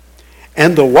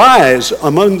 And the wise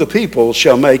among the people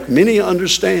shall make many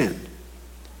understand.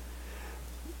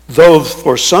 Though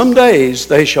for some days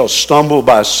they shall stumble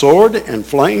by sword and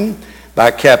flame,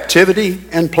 by captivity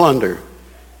and plunder.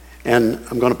 And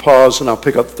I'm going to pause and I'll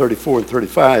pick up 34 and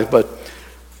 35, but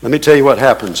let me tell you what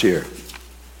happens here.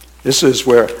 This is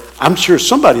where I'm sure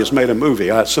somebody has made a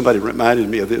movie. Somebody reminded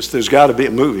me of this. There's got to be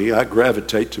a movie. I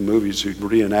gravitate to movies who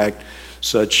reenact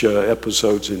such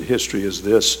episodes in history as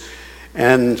this.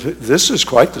 And this is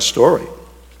quite the story.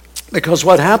 Because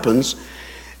what happens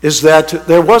is that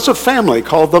there was a family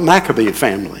called the Maccabee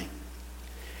family.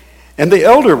 And the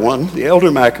elder one, the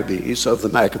elder Maccabees of the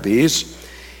Maccabees,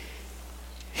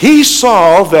 he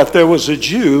saw that there was a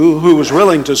Jew who was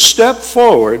willing to step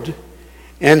forward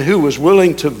and who was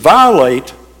willing to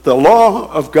violate the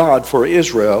law of God for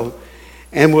Israel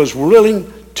and was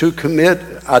willing to commit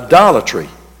idolatry.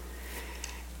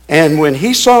 And when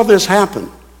he saw this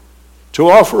happen, to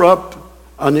offer up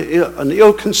an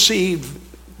ill-conceived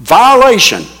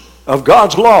violation of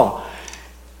God's law,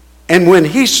 and when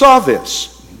he saw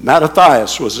this,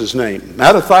 Mattathias was his name,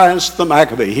 Mattathias the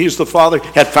Maccabee, he's the father,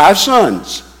 had 5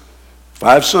 sons,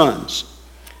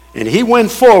 and he went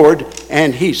forward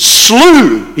and he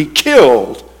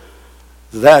killed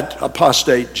that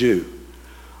apostate Jew.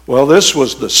 Well, this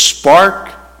was the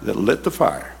spark that lit the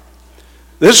fire.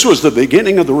 This was the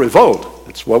beginning of the revolt.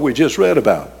 That's what we just read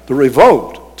about. The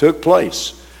revolt took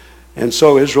place. And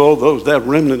so Israel, that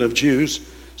remnant of Jews,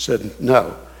 said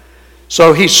no.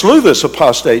 So he slew this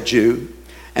apostate Jew,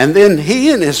 and then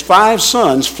he and his 5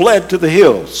 sons fled to the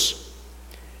hills.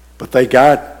 But they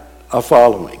got a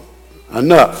following.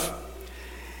 Enough.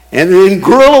 And then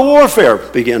guerrilla warfare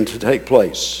began to take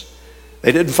place.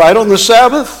 They didn't fight on the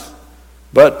Sabbath,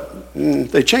 but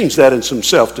they changed that in some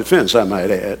self-defense, I might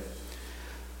add.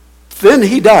 Then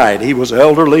he died. He was an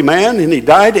elderly man, and he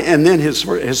died, and then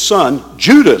his son,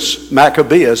 Judas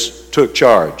Maccabeus, took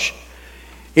charge.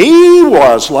 He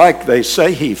was, like they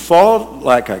say, he fought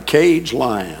like a caged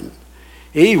lion.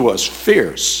 He was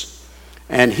fierce,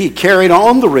 and he carried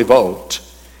on the revolt.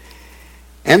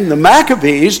 And the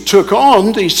Maccabees took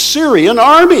on the Syrian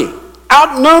army,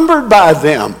 outnumbered by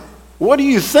them. What are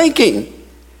you thinking?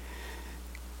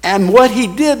 And what he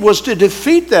did was to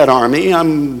defeat that army.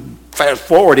 I'm fast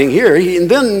forwarding here. And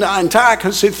then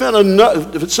Antiochus, he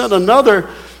sent another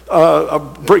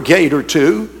brigade or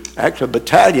two, actually a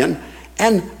battalion,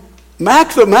 and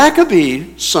the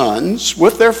Maccabee sons,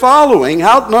 with their following,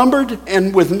 outnumbered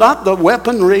and with not the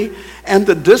weaponry and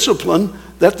the discipline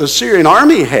that the Syrian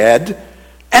army had,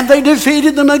 and they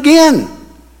defeated them again.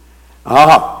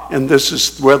 And this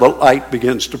is where the light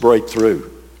begins to break through.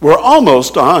 We're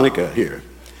almost to Hanukkah here.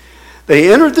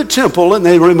 They entered the temple and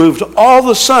they removed all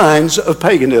the signs of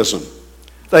paganism.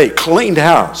 They cleaned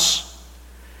house.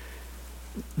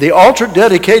 The altar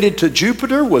dedicated to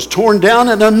Jupiter was torn down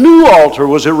and a new altar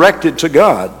was erected to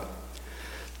God.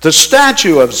 The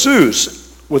statue of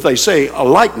Zeus, with, they say, a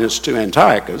likeness to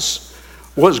Antiochus,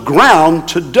 was ground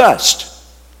to dust.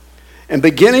 And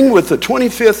beginning with the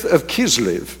 25th of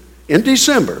Kislev, in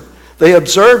December, they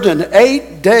observed an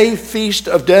 8-day feast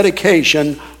of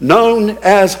dedication known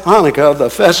as Hanukkah, the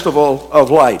Festival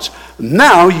of Lights.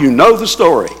 Now you know the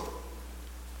story.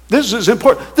 This is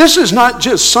important. This is not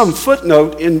just some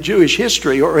footnote in Jewish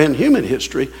history or in human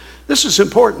history. This is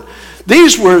important.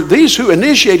 These who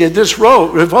initiated this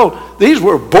revolt. These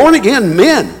were born-again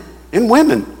men and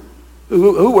women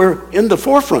who were in the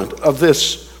forefront of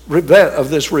this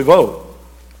revolt.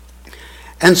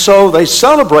 And so they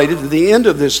celebrated the end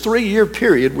of this 3-year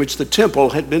period which the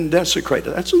temple had been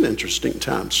desecrated. That's an interesting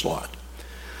time slot.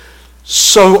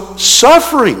 So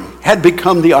suffering had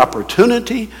become the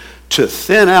opportunity to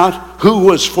thin out who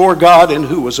was for God and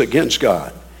who was against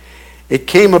God. It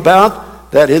came about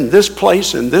that in this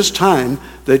place, in this time,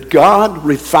 that God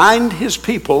refined his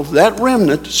people, that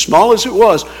remnant, small as it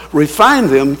was, refined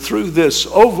them through this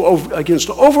against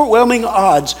overwhelming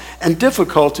odds and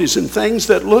difficulties and things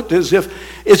that looked as if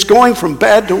it's going from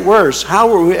bad to worse. How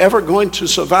are we ever going to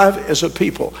survive as a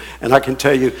people? And I can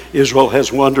tell you, Israel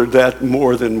has wondered that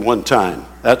more than one time.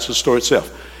 That's the story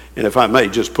itself. And if I may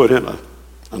just put in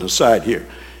an aside here,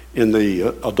 in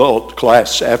the adult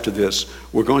class after this,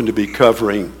 we're going to be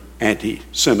covering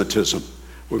anti-Semitism.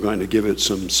 We're going to give it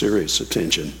some serious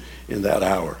attention in that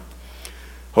hour.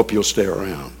 Hope you'll stay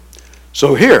around.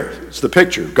 So here is the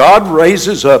picture. God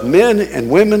raises up men and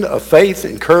women of faith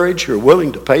and courage who are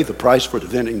willing to pay the price for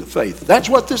defending the faith. That's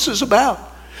what this is about.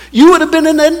 You would have been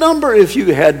in that number if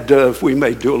you had, if we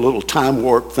may do a little time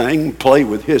warp thing, play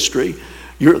with history.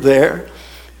 You're there.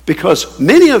 Because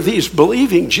many of these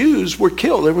believing Jews were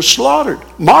killed. They were slaughtered.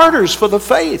 Martyrs for the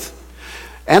faith.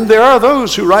 And there are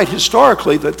those who write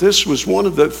historically that this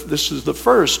is the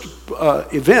first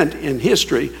event in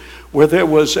history where there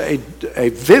was a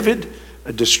vivid,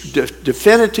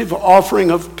 definitive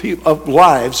offering of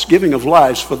lives, giving of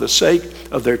lives for the sake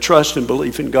of their trust and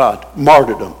belief in God,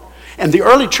 martyrdom. And the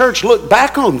early church looked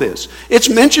back on this. It's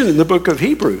mentioned in the book of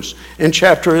Hebrews in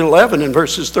chapter 11 in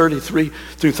verses 33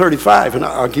 through 35. And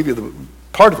I'll give you the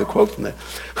part of the quote from that.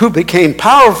 Who became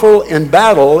powerful in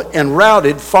battle and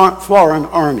routed foreign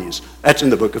armies. That's in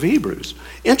the book of Hebrews.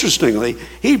 Interestingly,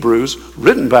 Hebrews,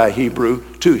 written by a Hebrew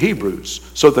to Hebrews,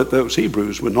 so that those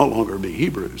Hebrews would no longer be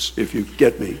Hebrews, if you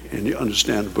get me and you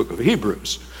understand the book of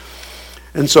Hebrews.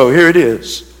 And so here it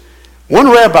is. One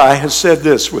rabbi has said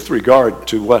this with regard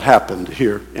to what happened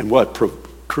here and what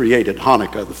created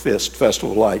Hanukkah, the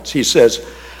Festival of Lights. He says,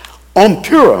 on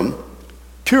Purim,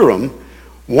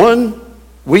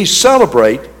 we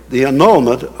celebrate the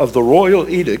annulment of the royal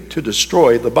edict to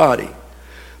destroy the body.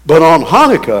 But on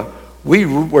Hanukkah, we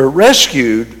were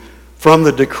rescued from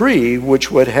the decree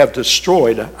which would have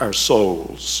destroyed our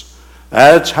souls.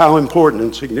 That's how important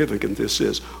and significant this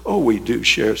is. Oh, we do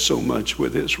share so much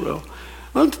with Israel.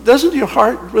 Doesn't your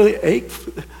heart really ache?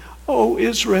 Oh,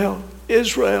 Israel,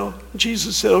 Israel.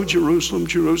 Jesus said, oh, Jerusalem,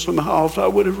 Jerusalem, how often I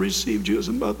would have received you as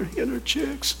a mother hen her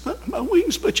chicks. Not my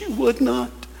wings, but you would not.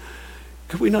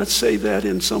 Could we not say that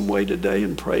in some way today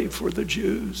and pray for the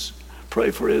Jews?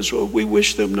 Pray for Israel. We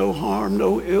wish them no harm,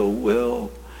 no ill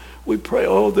will. We pray,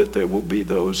 that there will be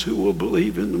those who will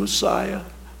believe in the Messiah,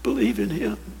 believe in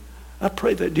him. I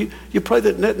pray that. You pray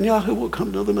that Netanyahu will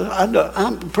come to the...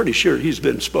 I'm pretty sure he's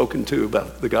been spoken to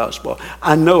about the gospel.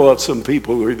 I know of some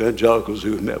people who are evangelicals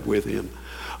who have met with him.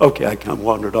 Okay, I kind of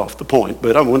wandered off the point,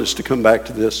 but I want us to come back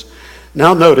to this.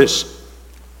 Now notice,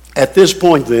 at this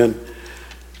point then,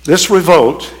 this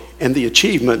revolt and the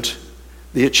achievement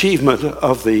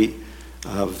of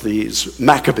these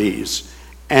Maccabees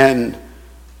and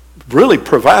really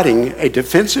providing a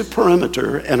defensive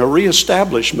perimeter and a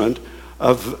reestablishment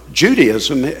of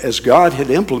Judaism as God had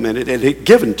implemented and had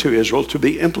given to Israel to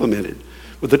be implemented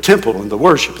with the temple and the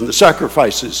worship and the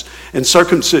sacrifices and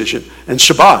circumcision and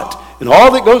Shabbat and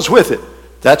all that goes with it.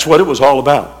 That's what it was all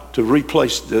about, to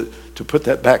put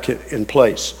that back in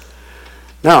place.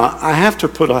 Now, I have to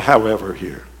put a however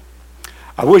here.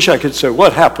 I wish I could say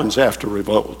what happens after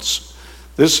revolts.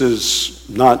 This is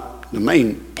not the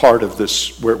main part of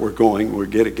this where we're going. We're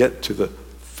going to get to the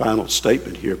final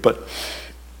statement here, but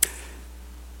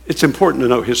it's important to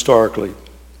know historically.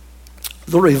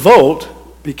 The revolt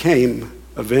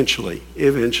eventually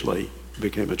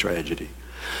became a tragedy.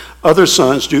 Other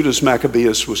sons, Judas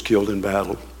Maccabeus was killed in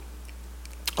battle.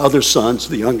 Other sons,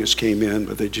 the youngest came in,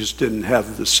 but they just didn't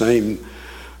have the same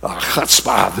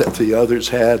chutzpah that the others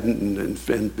had, and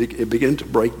it began to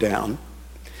break down.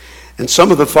 And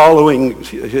some of the following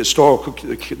historical,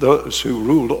 those who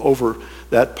ruled over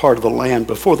that part of the land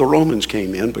before the Romans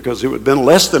came in, because it would have been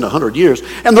less than 100 years,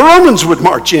 and the Romans would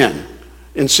march in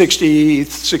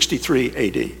 63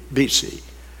 AD, BC.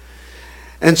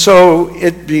 And so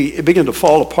it began to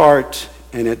fall apart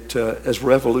and it, as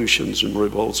revolutions and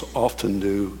revolts often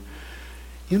do,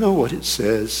 you know what it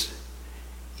says?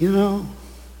 You know,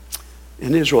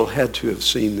 and Israel had to have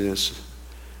seen this,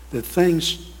 that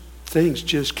things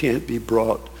just can't be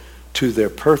brought to their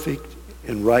perfect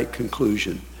and right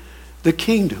conclusion. The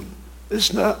kingdom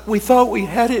is not, we thought we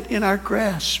had it in our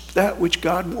grasp, that which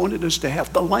God wanted us to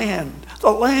have, the land.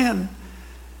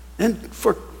 And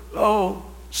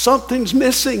something's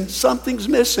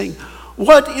missing.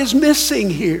 What is missing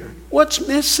here? What's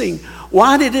missing?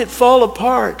 Why did it fall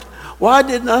apart? Why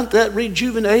did not that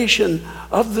rejuvenation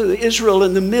of Israel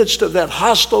in the midst of that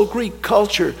hostile Greek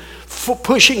culture,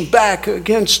 pushing back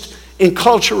against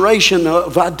enculturation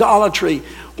of idolatry,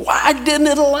 why didn't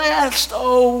it last?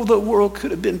 Oh, the world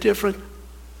could have been different.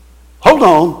 Hold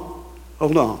on.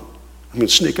 I'm going to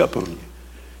sneak up on you.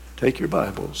 Take your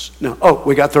Bibles. Now,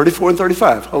 we got 34 and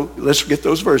 35. Let's get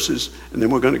those verses, and then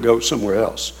we're going to go somewhere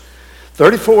else.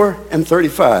 34 and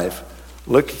 35.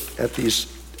 Look at these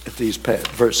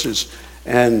verses,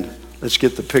 and let's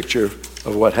get the picture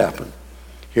of what happened.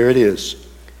 Here it is.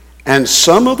 And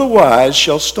some of the wise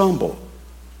shall stumble,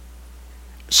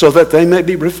 so that they may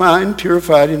be refined,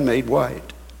 purified, and made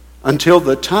white, until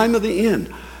the time of the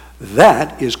end.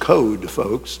 That is code,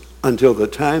 folks, until the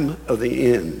time of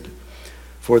the end.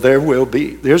 For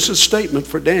there's a statement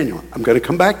for Daniel. I'm going to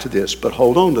come back to this, but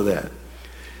hold on to that.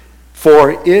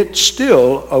 For it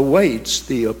still awaits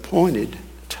the appointed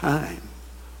time.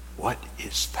 What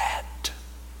is that?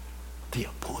 The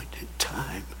appointed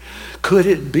time. Could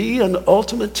it be an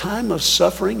ultimate time of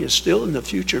suffering is still in the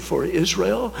future for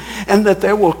Israel? And that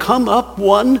there will come up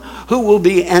one who will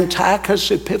be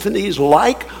Antiochus Epiphanes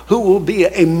like, who will be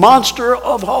a monster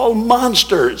of all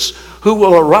monsters, who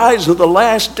will arise in the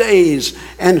last days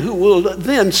and who will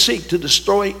then seek to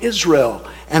destroy Israel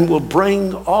and will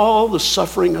bring all the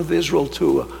suffering of Israel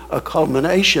to a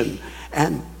culmination.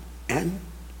 And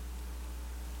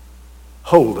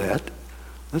hold that.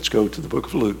 Let's go to the book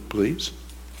of Luke, please.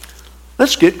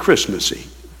 Let's get Christmassy.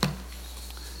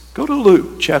 Go to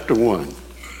Luke chapter 1.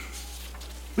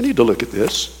 We need to look at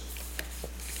this.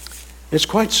 It's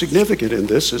quite significant in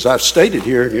this, as I've stated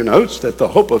here in your notes, that the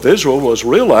hope of Israel was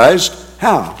realized.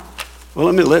 How? Well,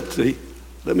 let me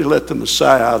let the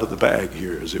Messiah out of the bag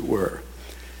here, as it were.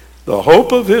 The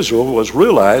hope of Israel was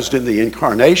realized in the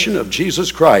incarnation of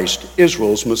Jesus Christ,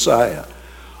 Israel's Messiah.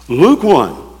 Luke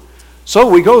 1. So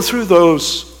we go through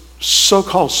those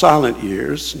so-called silent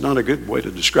years, not a good way to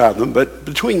describe them, but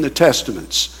between the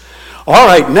testaments. All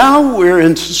right, now we're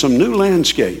into some new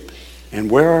landscape. And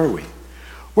where are we?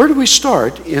 Where do we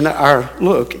start in our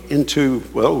look into,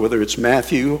 well, whether it's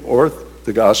Matthew or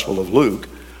the Gospel of Luke?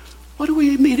 What do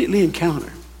we immediately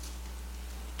encounter?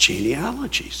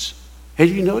 Genealogies. Have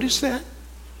you noticed that?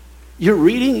 You're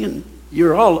reading and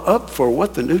you're all up for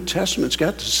what the New Testament's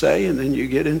got to say, and then you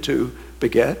get into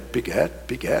begat. You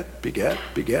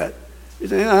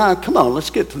say, come on, let's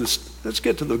get to this. Let's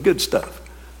get to the good stuff.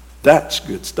 That's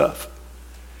good stuff.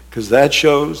 Because that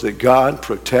shows that God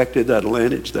protected that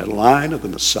lineage, that line of the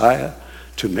Messiah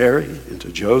to Mary and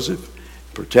to Joseph,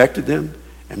 protected them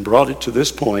and brought it to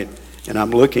this point. And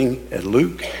I'm looking at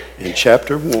Luke in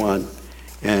chapter 1,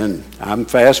 and I'm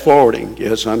fast forwarding.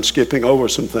 Yes, I'm skipping over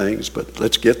some things, but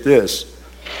let's get this.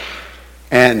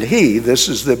 And this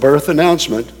is the birth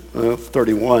announcement,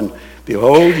 31.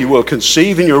 Behold, you will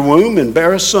conceive in your womb and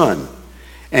bear a son,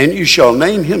 and you shall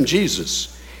name him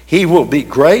Jesus. He will be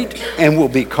great and will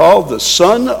be called the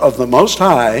Son of the Most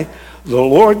High. The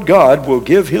Lord God will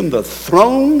give him the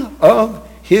throne of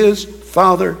his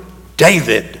father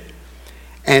David,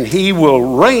 and he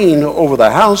will reign over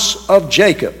the house of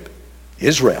Jacob,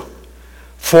 Israel,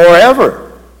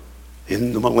 forever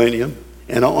in the millennium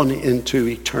and on into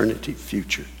eternity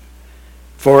future.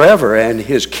 Forever, and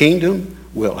his kingdom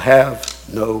will have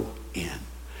no end.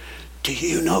 Do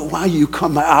you know why you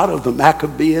come out of the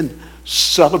Maccabean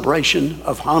celebration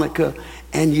of Hanukkah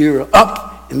and you're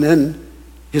up, and then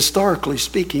historically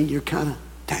speaking you're kind of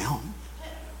down?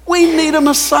 We need a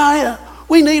Messiah.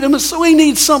 We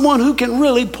need someone who can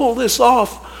really pull this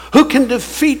off, who can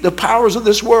defeat the powers of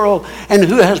this world, and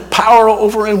who has power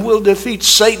over and will defeat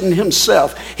Satan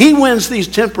himself. He wins these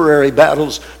temporary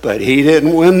battles, but he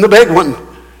didn't win the big one.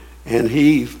 And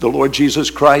the Lord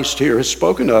Jesus Christ here has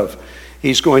spoken of.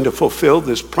 He's going to fulfill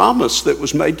this promise that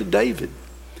was made to David.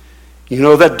 You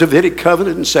know that Davidic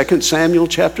covenant in 2 Samuel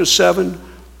chapter 7?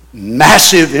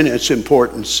 Massive in its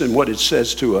importance and what it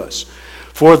says to us.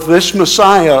 For this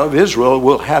Messiah of Israel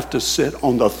will have to sit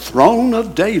on the throne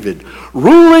of David,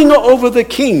 ruling over the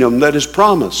kingdom that is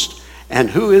promised. And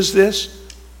who is this?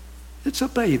 It's a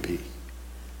baby.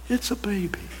 It's a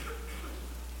baby.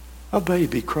 A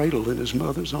baby cradled in his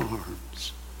mother's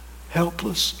arms.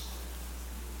 Helpless.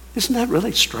 Isn't that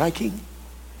really striking?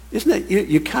 Isn't it?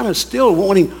 You're kind of still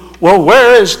wanting, well,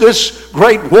 where is this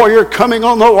great warrior coming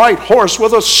on the white horse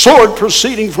with a sword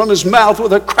proceeding from his mouth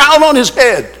with a crown on his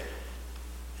head?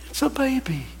 It's a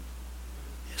baby.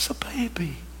 It's a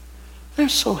baby. They're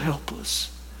so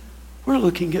helpless. We're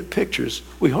looking at pictures.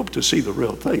 We hope to see the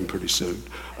real thing pretty soon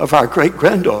of our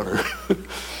great-granddaughter.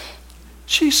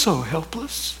 She's so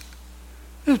helpless.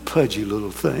 This pudgy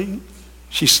little thing.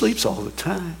 She sleeps all the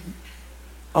time.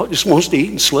 Oh, just wants to eat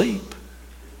and sleep.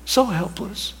 So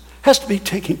helpless. Has to be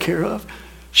taken care of.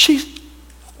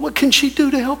 What can she do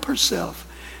to help herself?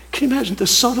 Can you imagine the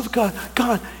Son of God,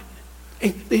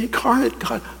 the incarnate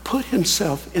God, put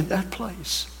himself in that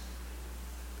place,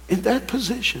 in that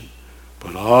position.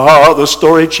 But the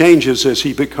story changes as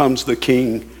he becomes the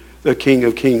King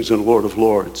of Kings and Lord of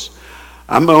Lords.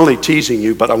 I'm only teasing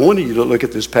you, but I wanted you to look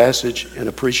at this passage and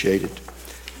appreciate it.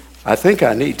 I think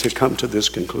I need to come to this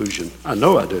conclusion. I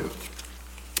know I do.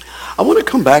 I want to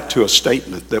come back to a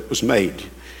statement that was made.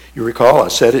 You recall I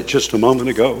said it just a moment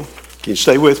ago. Can you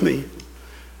stay with me?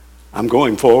 I'm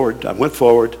going forward. I went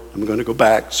forward. I'm going to go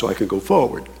back so I can go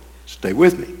forward. Stay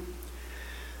with me.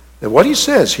 And what he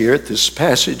says here at this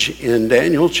passage in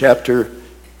Daniel chapter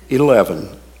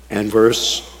 11 and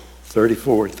verse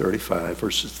 34, 35,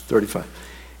 verses 35.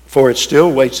 For it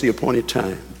still waits the appointed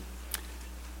time.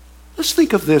 Let's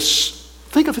think of this.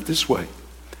 Think of it this way.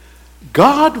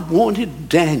 God wanted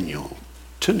Daniel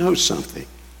to know something.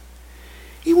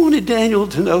 He wanted Daniel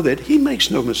to know that he makes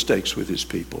no mistakes with his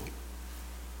people.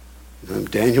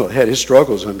 Daniel had his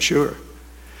struggles, I'm sure.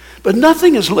 But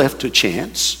nothing is left to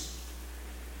chance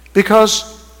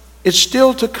because it's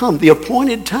still to come, the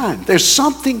appointed time. There's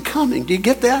something coming. Do you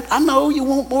get that? I know you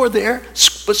want more there,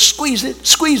 but squeeze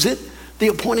it. The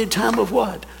appointed time of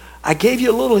what? I gave you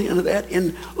a little hint of that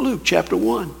in Luke chapter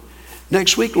 1.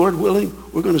 Next week, Lord willing,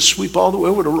 we're going to sweep all the way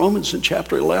over to Romans in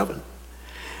chapter 11.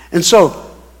 And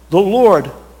so the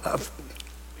Lord,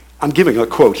 I'm giving a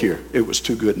quote here. It was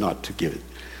too good not to give it.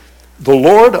 The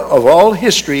Lord of all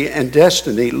history and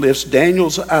destiny lifts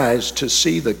Daniel's eyes to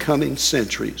see the coming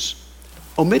centuries,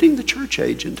 omitting the church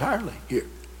age entirely here.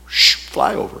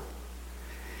 Fly over.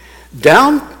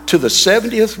 Down to the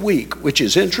 70th week, which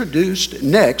is introduced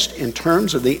next in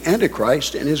terms of the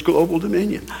Antichrist and his global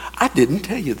dominion. I didn't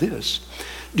tell you this.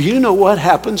 Do you know what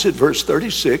happens at verse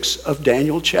 36 of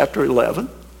Daniel chapter 11?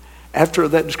 After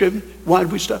that description, why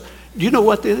did we stop? Do you know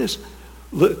what that is?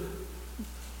 Look,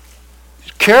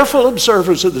 careful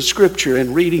observers of the scripture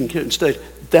and reading and study,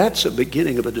 that's a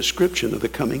beginning of a description of the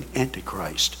coming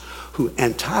Antichrist, who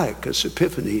Antiochus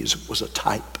Epiphanes was a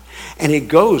type. And it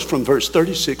goes from verse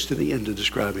 36 to the end of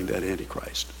describing that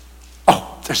Antichrist.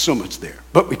 Oh, there's so much there,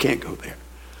 but we can't go there.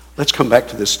 Let's come back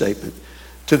to this statement,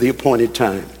 to the appointed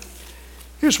time.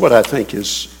 Here's what I think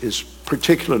is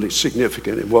particularly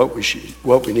significant and what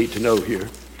we need to know here.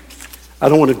 I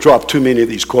don't want to drop too many of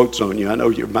these quotes on you. I know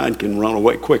your mind can run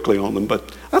away quickly on them,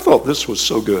 but I thought this was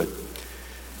so good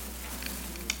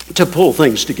to pull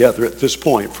things together at this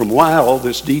point, from why all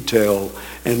this detail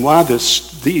and why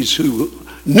these who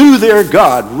knew their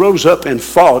God rose up and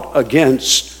fought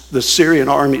against the Syrian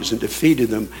armies and defeated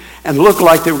them and looked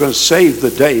like they were going to save the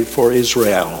day for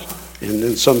Israel. And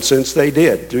in some sense they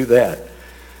did do that.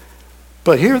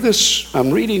 But here I'm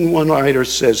reading one writer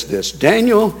says this.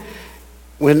 Daniel,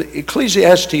 when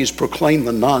Ecclesiastes proclaimed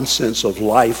the nonsense of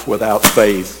life without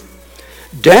faith,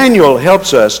 Daniel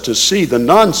helps us to see the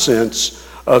nonsense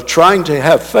of trying to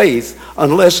have faith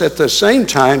unless at the same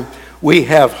time we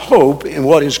have hope in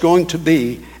what is going to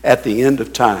be at the end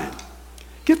of time.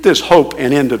 Get this hope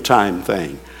and end of time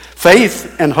thing.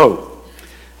 Faith and hope.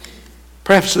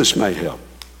 Perhaps this may help.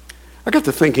 I got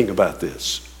to thinking about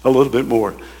this a little bit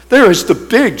more. There is the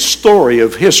big story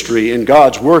of history in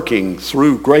God's working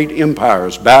through great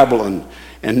empires, Babylon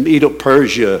and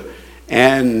Medo-Persia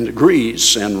and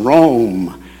Greece and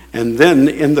Rome, and then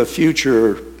in the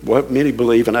future, what many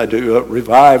believe, and I do, a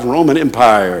revived Roman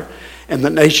Empire, and the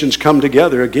nations come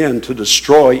together again to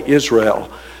destroy Israel.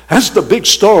 That's the big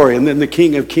story, and then the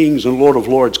King of Kings and Lord of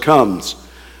Lords comes.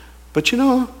 But you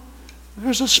know,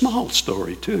 there's a small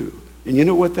story too. And you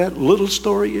know what that little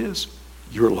story is?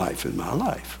 Your life and my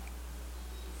life.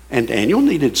 And Daniel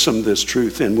needed some of this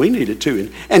truth, and we need it too.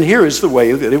 And here is the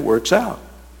way that it works out.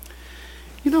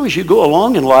 You know, as you go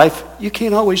along in life, you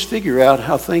can't always figure out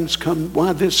how things come,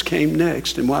 why this came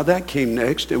next, and why that came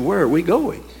next, and where are we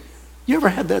going? You ever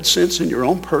had that sense in your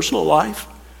own personal life?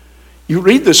 You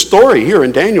read the story here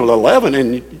in Daniel 11,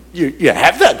 and you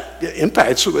have that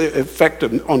impact, effect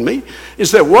on me,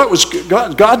 is that what was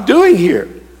God doing here?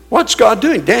 What's God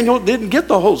doing? Daniel didn't get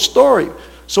the whole story.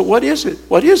 So what is it?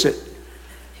 What is it?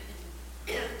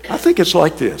 I think it's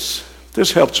like this.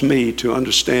 This helps me to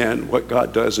understand what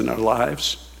God does in our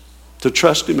lives, to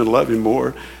trust him and love him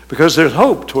more, because there's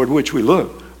hope toward which we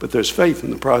look, but there's faith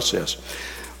in the process.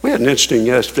 We had an interesting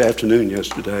afternoon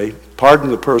yesterday.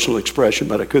 Pardon the personal expression,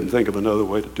 but I couldn't think of another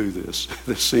way to do this.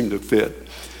 This seemed to fit.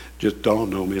 Just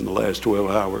dawned on me in the last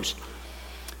 12 hours.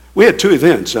 We had 2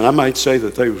 events, and I might say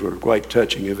that they were quite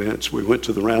touching events. We went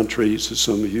to the Round Trees, as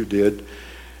some of you did,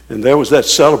 and there was that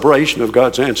celebration of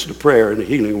God's answer to prayer and the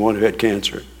healing of one who had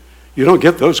cancer. You don't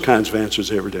get those kinds of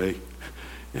answers every day.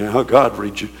 You know, how God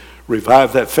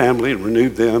revived that family and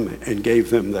renewed them and gave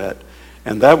them that.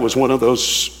 And that was one of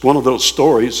those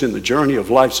stories in the journey of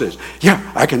life says,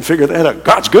 yeah, I can figure that out.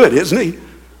 God's good, isn't he?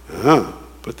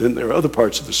 But then there are other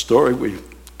parts of the story we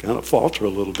kind of falter a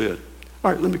little bit.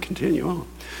 All right, let me continue on.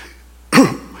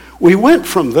 We went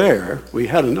from there. We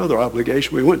had another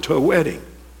obligation. We went to a wedding.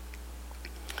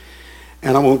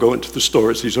 And I won't go into the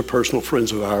stories. These are personal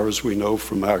friends of ours we know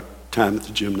from our time at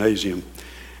the gymnasium.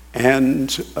 And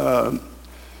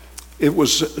it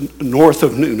was north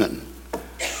of Noonan.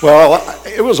 Well,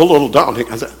 it was a little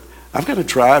daunting. I thought, I've got to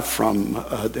drive from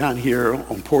down here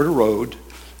on Porter Road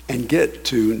and get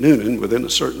to Noonan within a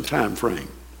certain time frame.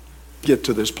 Get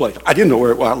to this place. I didn't know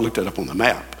where it was. I looked it up on the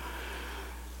map.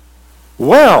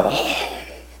 Well,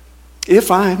 if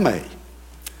I may,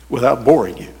 without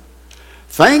boring you,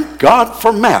 thank God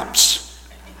for maps.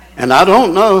 And I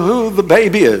don't know who the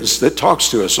baby is that talks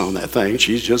to us on that thing.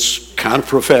 She's just kind of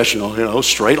professional,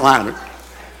 straight liner.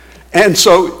 And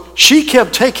so she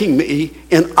kept taking me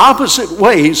in opposite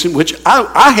ways in which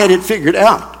I had it figured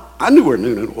out. I knew where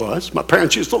Noonan was. My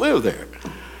parents used to live there.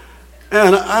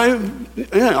 And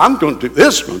I'm going to do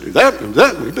this, going to do that, going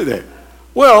to do that.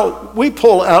 Well, we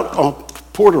pull out on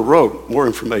Porter Road. More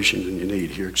information than you need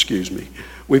here, excuse me.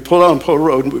 We pulled out on Porter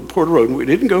Road, and we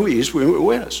didn't go east, we went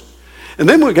west. And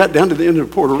then when we got down to the end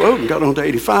of Porter Road and got onto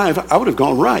 85, I would have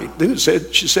gone right. Then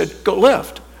she said, go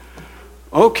left.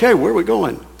 Okay, where are we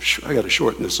going? I got to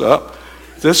shorten this up.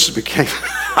 This became,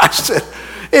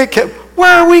 where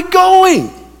are we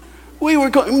going? We were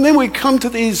going, and then we come to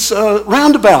these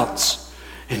roundabouts.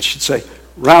 And she'd say,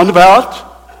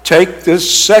 roundabout, take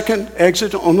this second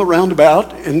exit on the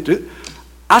roundabout. And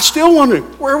I still wondered,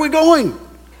 where are we going?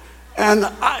 And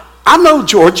I know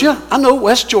Georgia, I know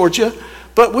West Georgia,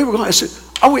 but we were going, I said,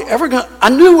 are we ever going, I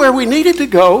knew where we needed to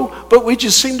go, but we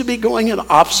just seemed to be going in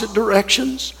opposite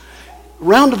directions.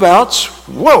 Roundabouts,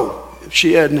 whoa, if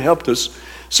she hadn't helped us.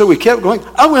 So we kept going.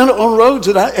 I went on roads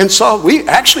and saw, we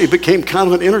actually became kind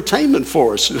of an entertainment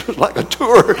for us. It was like a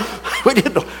tour. We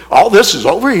didn't know, all this is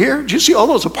over here. Did you see all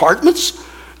those apartments?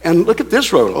 And look at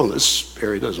this road. Oh, this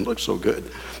area doesn't look so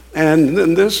good. And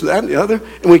then this, that, and the other.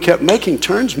 And we kept making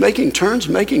turns. And then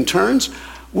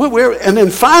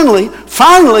finally,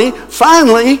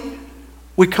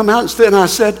 we come out and I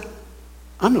said,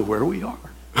 I know where we are.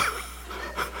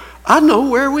 I know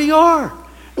where we are.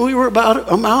 And we were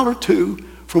about a mile or 2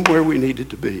 from where we needed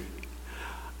to be.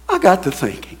 I got to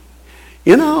thinking,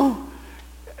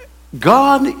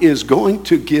 God is going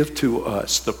to give to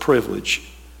us the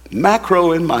privilege,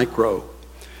 macro and micro.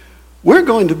 We're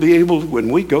going to be able, when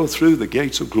we go through the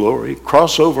gates of glory,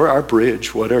 cross over our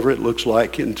bridge, whatever it looks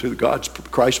like, into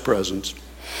Christ's presence.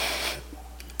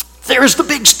 There's the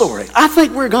big story. I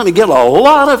think we're going to get a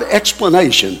lot of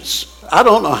explanations. I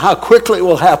don't know how quickly it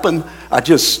will happen.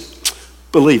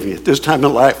 Believe me, at this time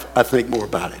in life, I think more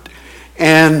about it.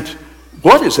 And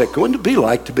what is that going to be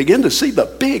like to begin to see the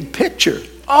big picture?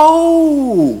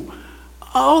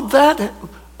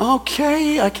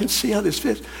 Okay, I can see how this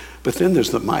fits. But then there's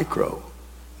the micro,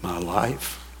 my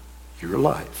life, your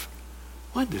life.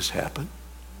 Why did this happen?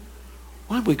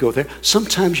 Why did we go there?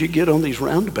 Sometimes you get on these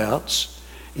roundabouts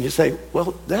and you say,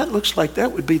 well, that looks like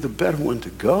that would be the better one to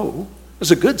go.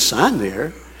 There's a good sign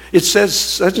there. It says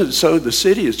such and so the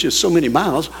city is just so many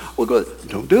miles. We'll go,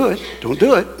 don't do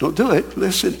it.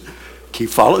 Listen, keep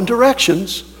following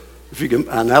directions. If you can,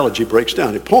 analogy breaks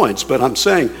down in points, but I'm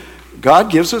saying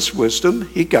God gives us wisdom,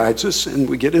 he guides us, and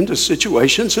we get into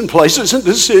situations and places and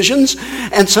decisions,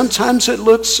 and sometimes it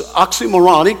looks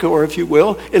oxymoronic, or if you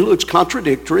will, it looks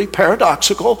contradictory,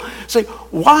 paradoxical. Say,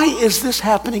 why is this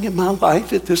happening in my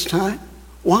life at this time?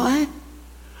 Why?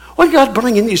 Why is God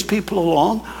bringing these people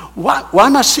along? Why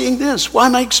am I seeing this? Why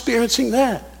am I experiencing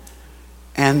that?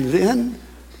 And then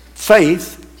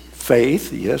faith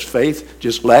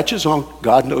just latches on.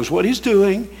 God knows what he's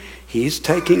doing. He's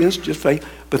taking us, just faith.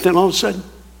 But then all of a sudden,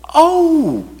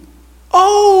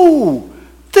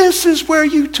 this is where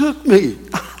you took me.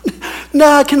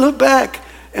 Now I can look back.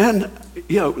 And,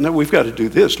 yeah, now we've got to do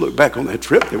this. Look back on that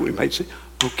trip that we made. Say,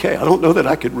 okay, I don't know that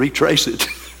I could retrace it,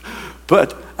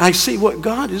 but I see what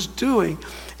God is doing.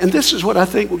 And this is what I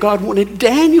think God wanted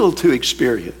Daniel to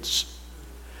experience.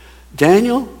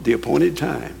 Daniel, the appointed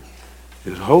time,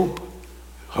 is hope.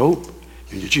 Hope.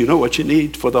 And did you know what you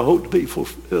need for the hope to be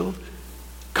fulfilled?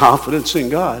 Confidence in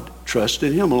God. Trust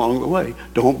in Him along the way.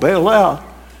 Don't bail out.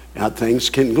 Now, things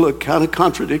can look kind of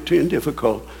contradictory and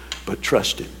difficult, but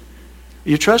trust Him. Are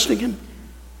you trusting Him?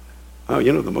 Oh,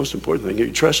 you know, the most important thing, are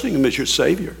you trusting Him as your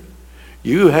Savior?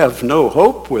 You have no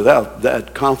hope without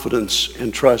that confidence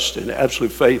and trust and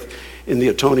absolute faith in the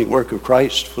atoning work of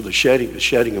Christ for the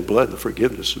shedding of blood, the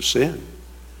forgiveness of sin.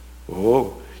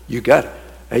 Oh, you got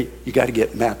to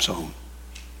get maps on.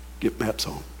 Get maps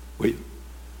on. Will you?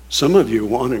 Some of you are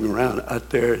wandering around out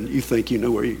there and you think you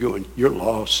know where you're going. You're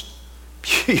lost.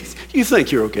 You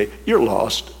think you're okay. You're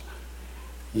lost.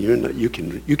 You're not, you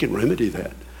can remedy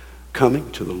that.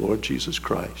 Coming to the Lord Jesus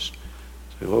Christ.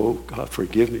 Say, oh, God,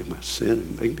 forgive me of my sin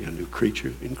and make me a new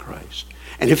creature in Christ.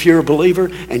 And if you're a believer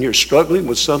and you're struggling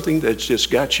with something that's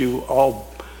just got you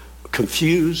all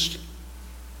confused,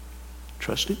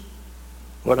 trust Him.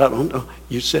 Lord, I don't know.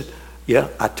 You said, yeah,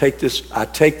 I take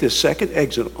this second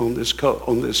exit on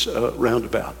this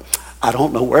roundabout. I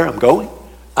don't know where I'm going.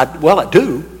 I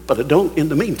do, but I don't in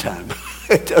the meantime.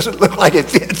 It doesn't look like it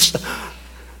fits.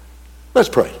 Let's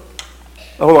pray.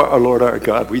 Oh, our Lord, our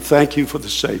God, we thank You for the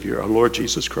Savior, our Lord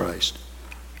Jesus Christ.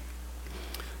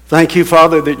 Thank You,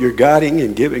 Father, that You're guiding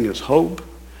and giving us hope.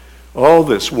 All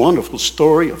this wonderful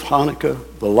story of Hanukkah,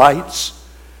 the lights,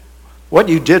 what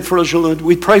You did for Israel.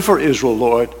 We pray for Israel,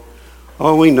 Lord.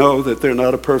 Oh, we know that they're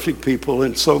not a perfect people,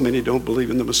 and so many don't believe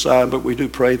in the Messiah, but we do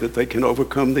pray that they can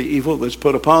overcome the evil that's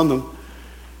put upon them.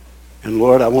 And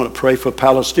Lord, I want to pray for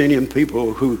Palestinian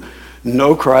people who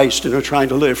know Christ and are trying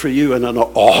to live for You in an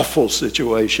awful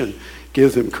situation.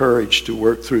 Give them courage to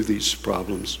work through these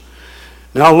problems.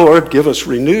 Now, Lord, give us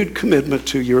renewed commitment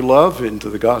to Your love and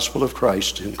to the gospel of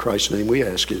Christ. In Christ's name we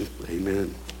ask it.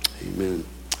 Amen. Amen.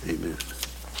 Amen.